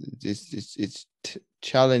it's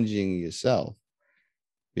challenging yourself,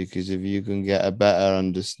 because if you can get a better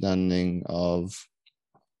understanding of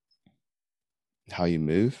how you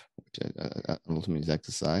move, which ultimately is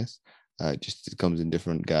exercise, it comes in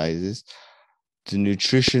different guises. The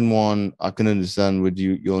nutrition one, I can understand with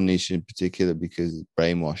your niche in particular, because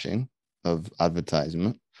brainwashing of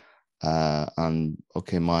advertisement. And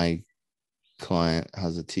okay, my client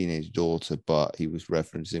has a teenage daughter, but he was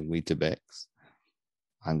referencing Weetabix.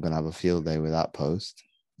 I'm going to have a field day with that post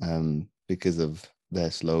because of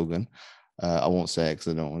their slogan. I won't say it because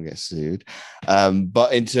I don't want to get sued.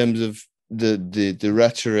 But in terms of the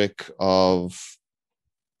rhetoric of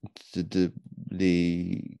the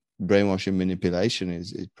brainwashing manipulation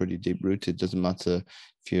is pretty deep rooted. Doesn't matter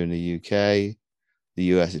if you're in the UK, the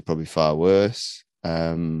US is probably far worse.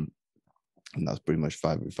 And that's pretty much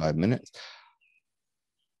 5 minutes.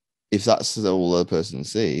 If that's all the person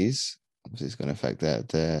sees, obviously it's going to affect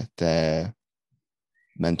their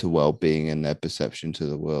mental well-being and their perception to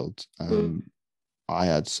the world. I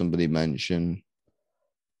had somebody mention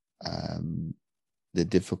the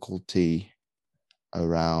difficulty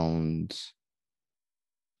around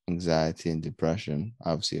anxiety and depression.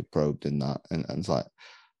 Obviously, I probed in that, and it's like,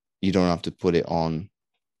 you don't have to put it on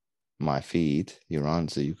my feed, your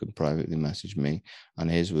answer. You can privately message me, and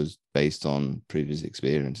his was based on previous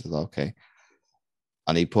experiences. Okay,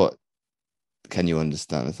 and he put, can you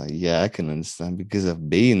understand? It's like, yeah, I can understand because I've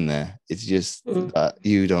been there. It's just that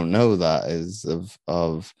you don't know that is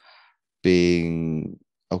of being,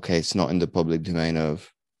 okay, it's not in the public domain of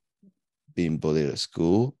being bullied at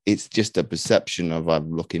school. It's just a perception of,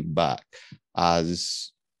 I'm looking back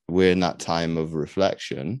as we're in that time of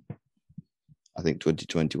reflection. I think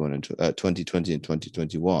 2020 and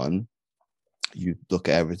 2021, you look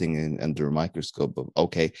at everything under a microscope of,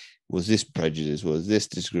 okay, was this prejudice? Was this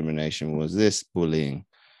discrimination? Was this bullying?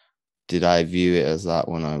 Did I view it as that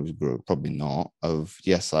when I was growing up? Probably not.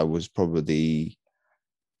 Yes, I was probably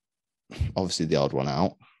obviously the odd one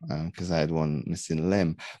out because I had one missing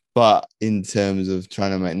limb. But in terms of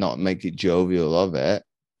trying to not make it jovial of it,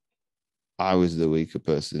 I was the weaker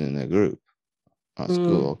person in the group. That's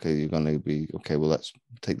cool. Okay, you're going to be, okay, well, let's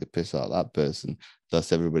take the piss out of that person.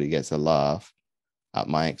 Thus, everybody gets a laugh. at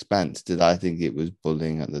my expense. Did I think it was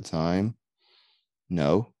bullying at the time?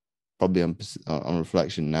 No. Probably on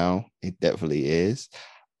reflection now, it definitely is.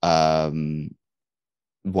 Why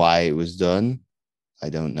it was done, I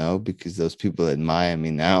don't know, because those people admire me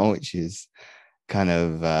now, which is kind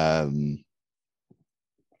of a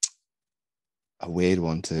weird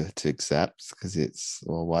one to accept, because it's,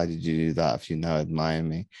 well, why did you do that if you now admire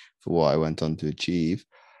me for what I went on to achieve?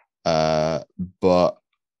 But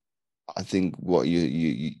I think what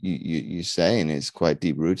you're saying is quite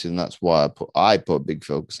deep rooted, and that's why I put a big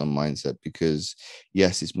focus on mindset, because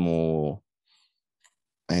yes, it's more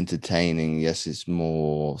entertaining. Yes, it's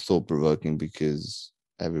more thought provoking, because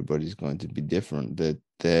everybody's going to be different.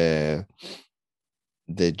 Their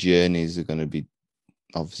journeys are going to be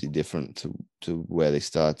obviously different to where they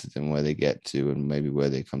started and where they get to, and maybe where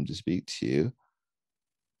they come to speak to you.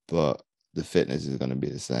 But the fitness is going to be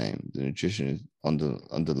the same. The nutrition is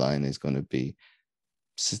underlying is going to be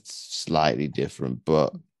slightly different,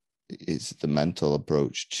 but it's the mental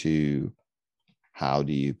approach to how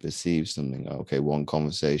do you perceive something. Okay, one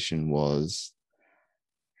conversation was,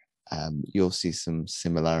 you'll see some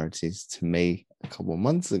similarities to me a couple of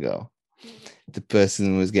months ago. The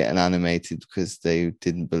person was getting animated because they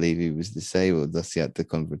didn't believe he was disabled. Thus, he had to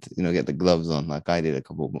get the gloves on, like I did a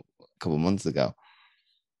couple of months ago.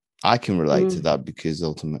 I can relate to that, because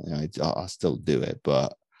ultimately I still do it,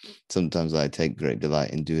 but sometimes I take great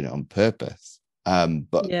delight in doing it on purpose.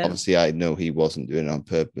 But obviously I know he wasn't doing it on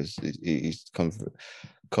purpose. He's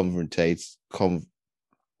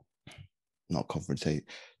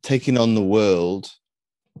taking on the world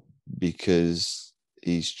because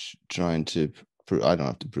he's trying to prove. I don't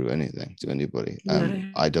have to prove anything to anybody.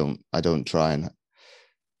 I don't try and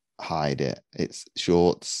hide it. It's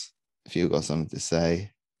shorts. If you've got something to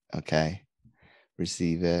say, okay,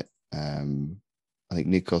 receive it. I think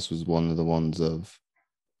Nikos was one of the ones of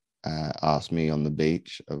asked me on the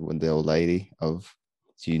beach when the old lady of,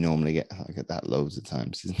 do you normally get, I get that loads of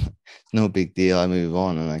times. It's no big deal. I move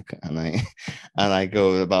on and I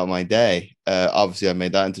go about my day. Obviously, I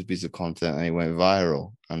made that into a piece of content and it went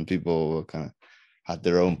viral, and people were kind of had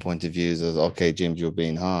their own point of views as, okay, James, you're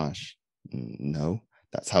being harsh. No,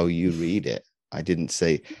 that's how you read it. I didn't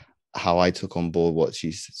say how I took on board what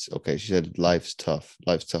she said. Okay, she said life's tough.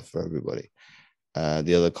 Life's tough for everybody.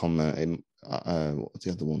 The other comment, what's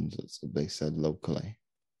the other ones that they said locally?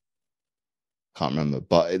 Can't remember,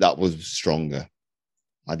 but that was stronger.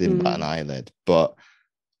 I didn't bat an eyelid, but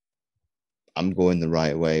I'm going the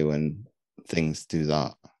right way when things do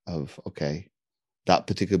that. Of, okay, that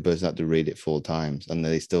particular person had to read it 4 times and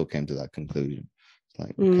they still came to that conclusion. It's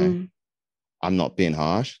like, okay, I'm not being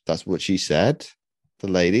harsh. That's what she said, the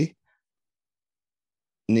lady.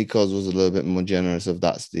 Nikos was a little bit more generous of,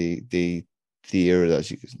 that's the era that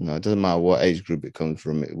she, no, it doesn't matter what age group it comes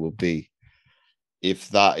from, it will be, if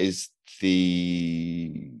that is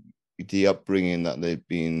the upbringing that they've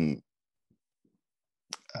been,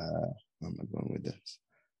 where am I going with this?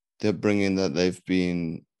 The upbringing that they've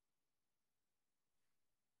been,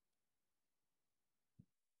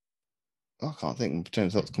 I can't think in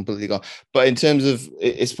terms of, that's completely gone. But in terms of,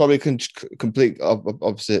 it's probably complete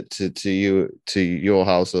opposite to your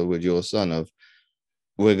household with your son, of,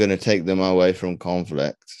 we're going to take them away from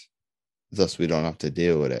conflict, thus we don't have to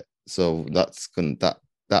deal with it. So that's going that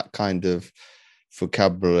kind of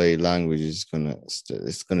vocabulary language is going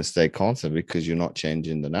to stay constant, because you're not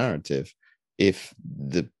changing the narrative. If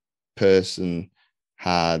the person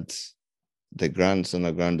had the grandson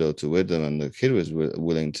or granddaughter with them and the kid was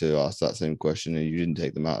willing to ask that same question and you didn't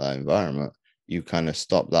take them out of that environment, you kind of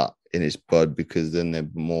stop that in its bud, because then they're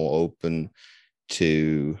more open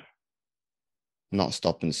to not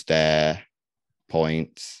stop and stare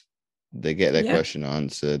points. They get their question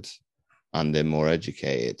answered and they're more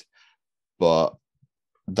educated. But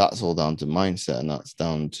that's all down to mindset, and that's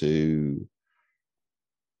down to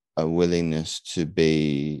a willingness to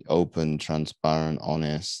be open, transparent,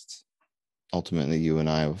 honest. Ultimately, you and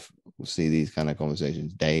I will see these kind of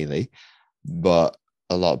conversations daily, but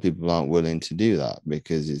a lot of people aren't willing to do that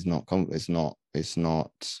because it's not comfortable.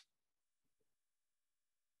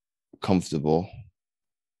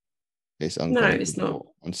 It's uncomfortable. No, it's not.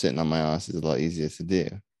 And sitting on my ass is a lot easier to do.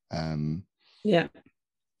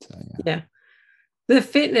 The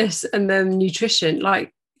fitness and the nutrition,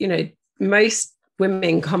 like, most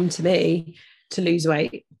women come to me to lose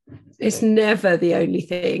weight. It's never the only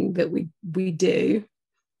thing that we do,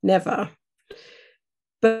 never.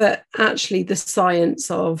 But actually the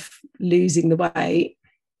science of losing the weight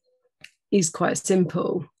is quite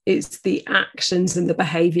simple. It's the actions and the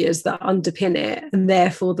behaviors that underpin it, and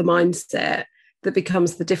therefore the mindset, that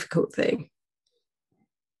becomes the difficult thing.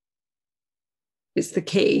 It's the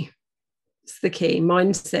key. It's the key.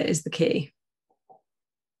 Mindset is the key.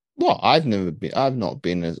 Well, I've not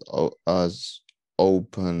been as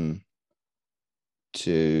open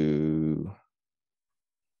to,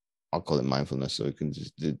 I'll call it mindfulness, so we can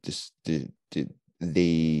just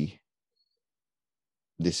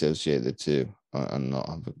dissociate the two and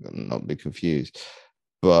not be confused.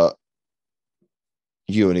 But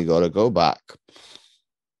you only got to go back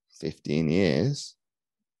 15 years,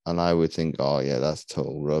 and I would think, oh yeah, that's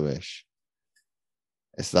total rubbish.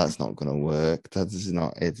 That's not going to work.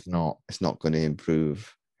 It's not going to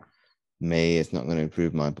improve me. It's not going to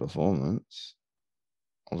improve my performance.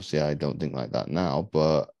 Obviously, I don't think like that now,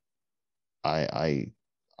 but I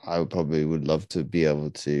probably would love to be able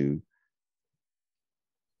to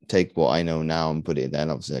take what I know now and put it then.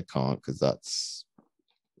 Obviously, I can't, because that's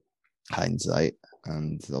hindsight,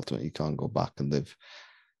 and ultimately you can't go back and live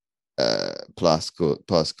past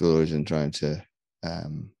glories and trying to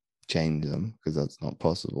change them, because that's not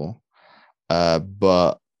possible.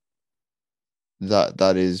 But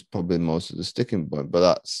that is probably most of the sticking point. But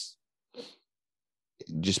that's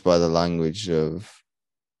just by the language of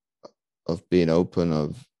being open.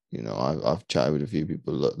 Of, I've chatted with a few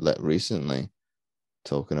people recently,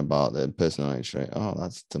 talking about their personality trait. Oh,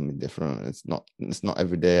 that's something different. It's not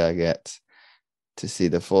every day I get to see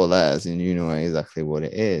the 4 letters and you know exactly what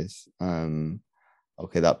it is.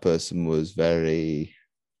 Okay, that person was very,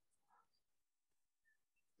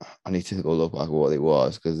 I need to go look back at what it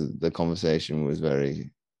was, because the conversation was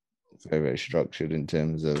very, very, very structured in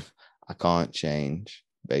terms of, I can't change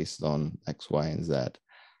based on X, Y, and Z.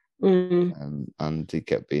 And he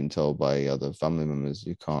kept being told by other family members,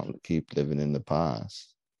 you can't keep living in the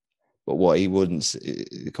past. But what he wouldn't,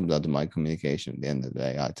 it comes down to my communication at the end of the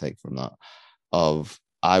day. I take from that of,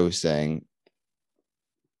 I was saying,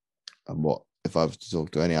 and what if I was to talk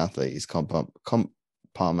to any athlete, is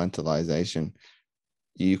compartmentalization.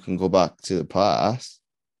 You can go back to the past,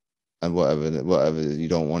 and whatever you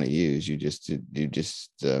don't want to use, you just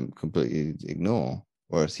completely ignore.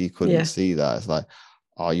 Whereas he couldn't see that. It's like,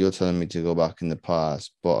 oh, you're telling me to go back in the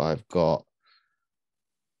past, but I've got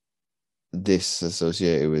this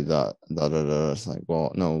associated with that. It's like,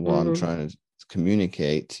 well, no, what I'm trying to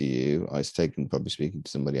communicate to you, I was probably speaking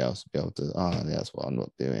to somebody else to be able to, that's what I'm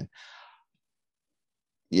not doing.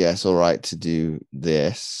 Yeah, it's all right to do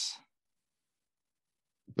this,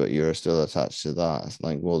 but you're still attached to that. It's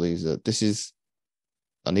like, well, this is,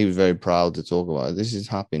 and he was very proud to talk about it. This is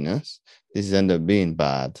happiness. This is end up being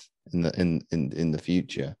bad in the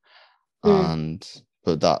future. But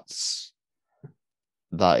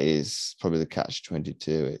that is probably the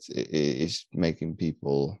catch-22. It's making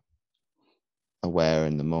people aware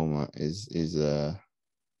in the moment is a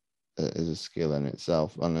skill in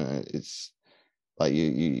itself. And it's like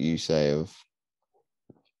you say of,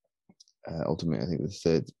 ultimately, I think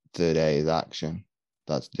the third A is action.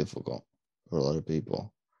 That's difficult for a lot of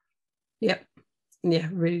people. Yep. Yeah,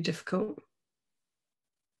 really difficult.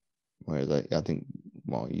 Whereas I think,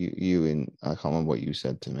 well, I can't remember what you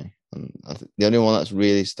said to me. And I think the only one that's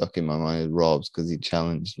really stuck in my mind is Rob's, because he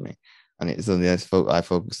challenged me. And it's only I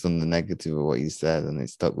focused on the negative of what he said, and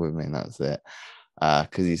it stuck with me, and that's it.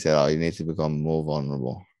 Because he said, oh, you need to become more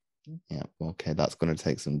vulnerable. Yeah, okay, that's going to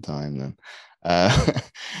take some time then.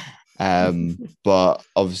 But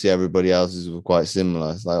obviously everybody else is quite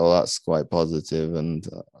similar. It's like, oh, that's quite positive, and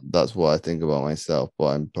that's what I think about myself. But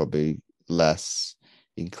I'm probably less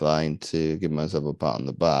inclined to give myself a pat on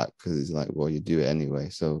the back, because it's like, well, you do it anyway,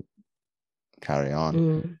 so carry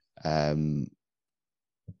on.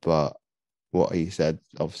 But what he said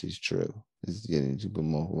obviously is true. Is you need to be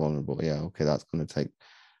more vulnerable. Yeah, okay, that's going to take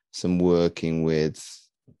some working with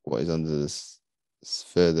what is under this,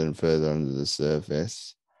 further and further under the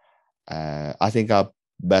surface. I think I'm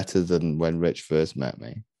better than when Rich first met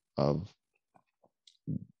me. It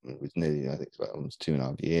was nearly, I think it's about almost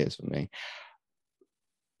 2.5 years for me,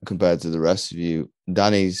 compared to the rest of you.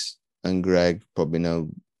 Danny's and Greg probably know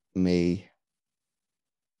me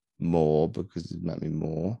more because they've met me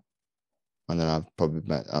more. And then I've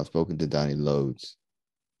spoken to Danny loads.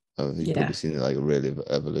 So he's probably seen like a real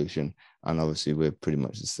evolution. And obviously we're pretty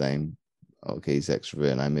much the same. Okay, he's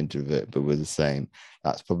extrovert and I'm introvert, but we're the same.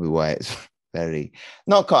 That's probably why it's very,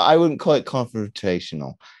 I wouldn't call it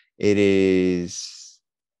confrontational. It is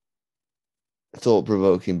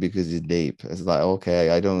thought-provoking because it's deep. It's like, okay,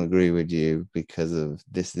 I don't agree with you because of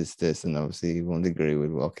this, and obviously you won't agree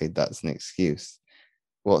with, okay, that's an excuse.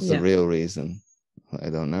 What's the real reason? I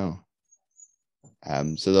don't know.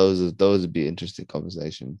 So those would be interesting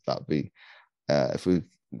conversations. That'd be if we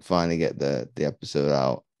finally get the episode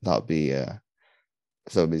out, that'd be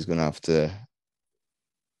somebody's gonna have to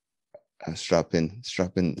strap in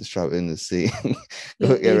the seat.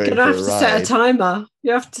 You're Get ready gonna for have a to ride. set a timer.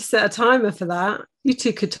 You have to set a timer for that. You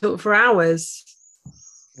two could talk for hours.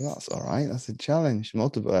 That's all right. That's a challenge.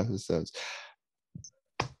 Multiple episodes.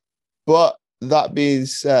 But that being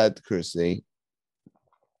said, Chrissie,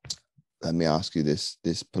 let me ask you this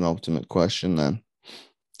penultimate question then.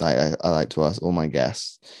 I like to ask all my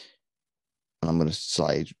guests, and I'm going to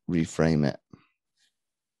slightly reframe it.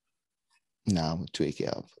 Now we'll tweak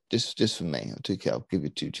it up. Just for me, I'll tweak it up. Give you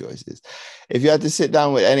two choices. If you had to sit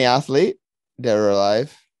down with any athlete, dead or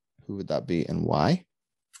alive, who would that be and why?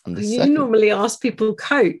 And you normally ask people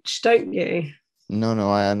coach, don't you? No,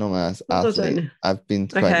 I normally ask athlete. I've been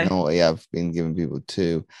quite naughty. I've been giving people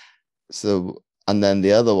two. So, and then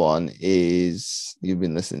the other one is, you've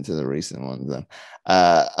been listening to the recent ones then.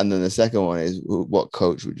 And then the second one is, what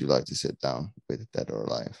coach would you like to sit down with, dead or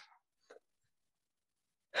alive?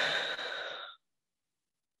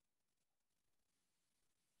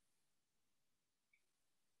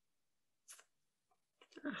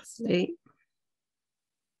 Athlete.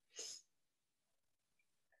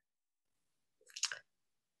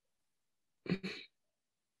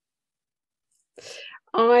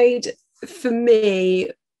 For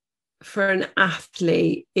me, for an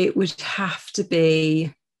athlete, it would have to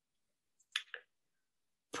be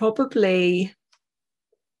probably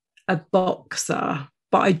a boxer,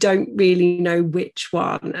 but I don't really know which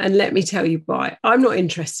one. And let me tell you why. I'm not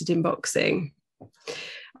interested in boxing.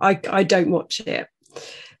 I don't watch it.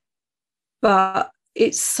 But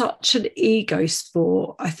it's such an ego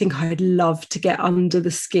sport. I think I'd love to get under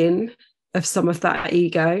the skin of some of that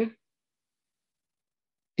ego.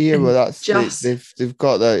 Yeah, well, that's they've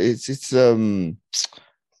got that.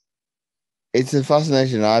 It's a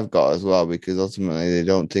fascination I've got as well, because ultimately they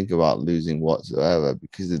don't think about losing whatsoever,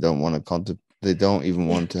 because they don't want to they don't even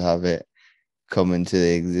want to have it come into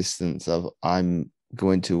the existence of, I'm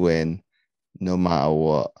going to win no matter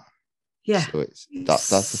what. Yeah. So that's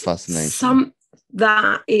the fascination.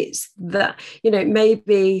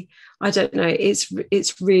 Maybe, I don't know,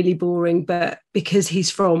 it's really boring, but because he's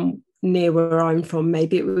from near where I'm from,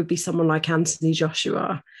 maybe it would be someone like Anthony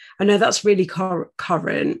Joshua. I know that's really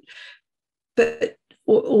current, but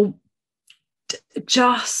or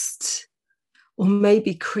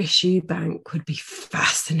maybe Chris Eubank would be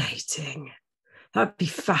fascinating. That'd be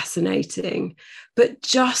fascinating. But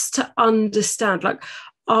just to understand, like,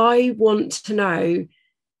 I want to know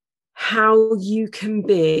how you can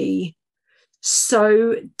be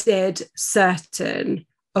so dead certain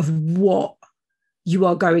of what you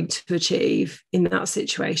are going to achieve in that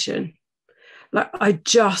situation. Like, I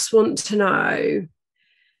just want to know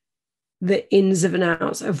the ins and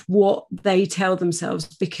outs of what they tell themselves,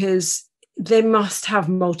 because they must have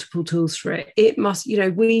multiple tools for it. It must,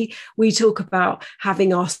 we talk about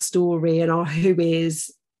having our story and our who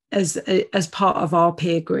is as part of our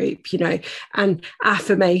peer group, and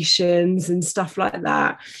affirmations and stuff like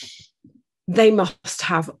that. They must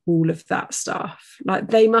have all of that stuff. Like,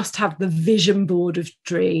 they must have the vision board of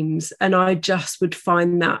dreams. And I just would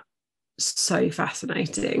find that so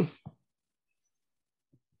fascinating.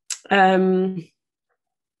 And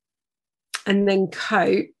then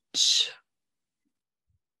coach,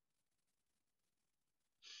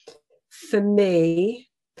 for me,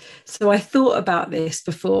 so I thought about this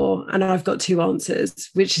before, and I've got two answers,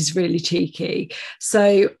 which is really cheeky.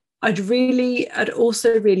 So I'd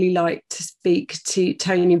also really like to speak to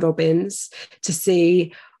Tony Robbins to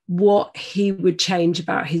see what he would change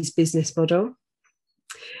about his business model,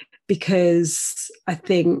 because I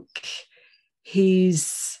think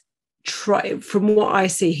from what I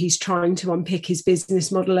see, he's trying to unpick his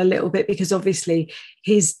business model a little bit, because obviously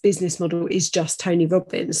his business model is just Tony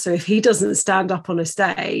Robbins. So if he doesn't stand up on a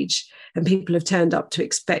stage and people have turned up to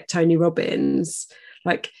expect Tony Robbins,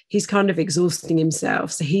 like, he's kind of exhausting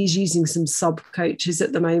himself. So he's using some sub coaches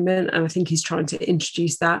at the moment, and I think he's trying to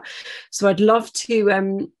introduce that. So I'd love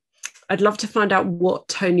to find out what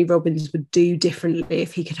Tony Robbins would do differently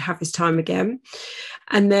if he could have his time again.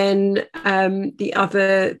 And then the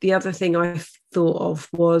other thing I thought of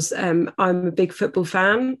was, I'm a big football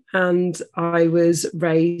fan, and I was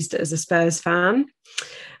raised as a Spurs fan.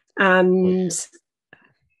 And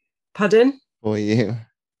pardon? For you.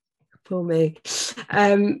 For me.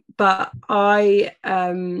 But I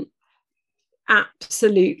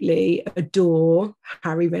absolutely adore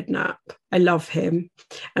Harry Redknapp. I love him,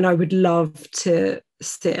 and I would love to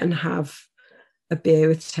sit and have a beer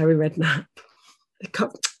with Harry Redknapp.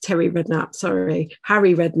 Harry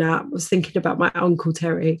Redknapp. I was thinking about my uncle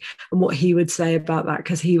Terry and what he would say about that,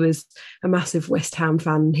 because he was a massive West Ham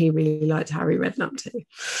fan and he really liked Harry Redknapp too.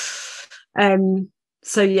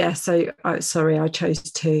 Sorry, I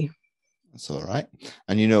chose two. That's all right.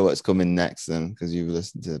 And you know what's coming next then, because you've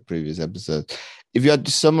listened to the previous episode. If you had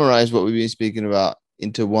to summarize what we've been speaking about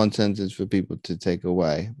into one sentence for people to take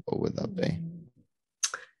away, what would that be?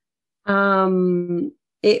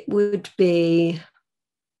 It would be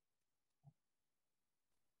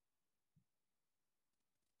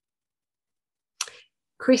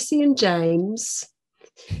Chrissie and James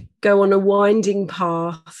go on a winding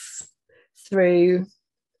path through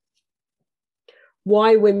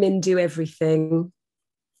why women do everything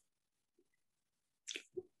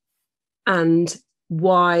and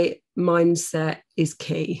why mindset is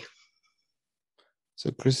key.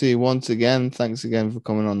 So, Chrissie, once again, thanks again for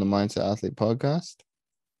coming on the Mindset Athlete podcast.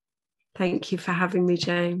 Thank you for having me,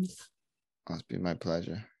 James. That's been my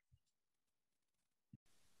pleasure.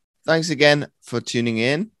 Thanks again for tuning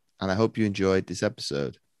in, and I hope you enjoyed this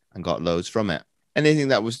episode and got loads from it. Anything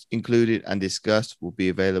that was included and discussed will be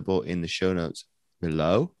available in the show notes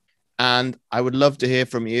below. And I would love to hear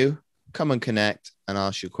from you. Come and connect and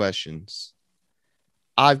ask your questions.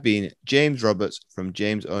 I've been James Roberts from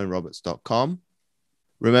jamesowenroberts.com.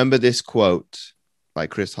 Remember this quote by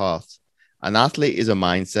Chris Hart. An athlete is a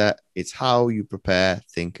mindset. It's how you prepare,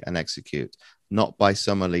 think, and execute, not by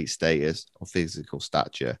some elite status or physical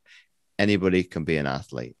stature. Anybody can be an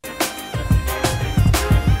athlete.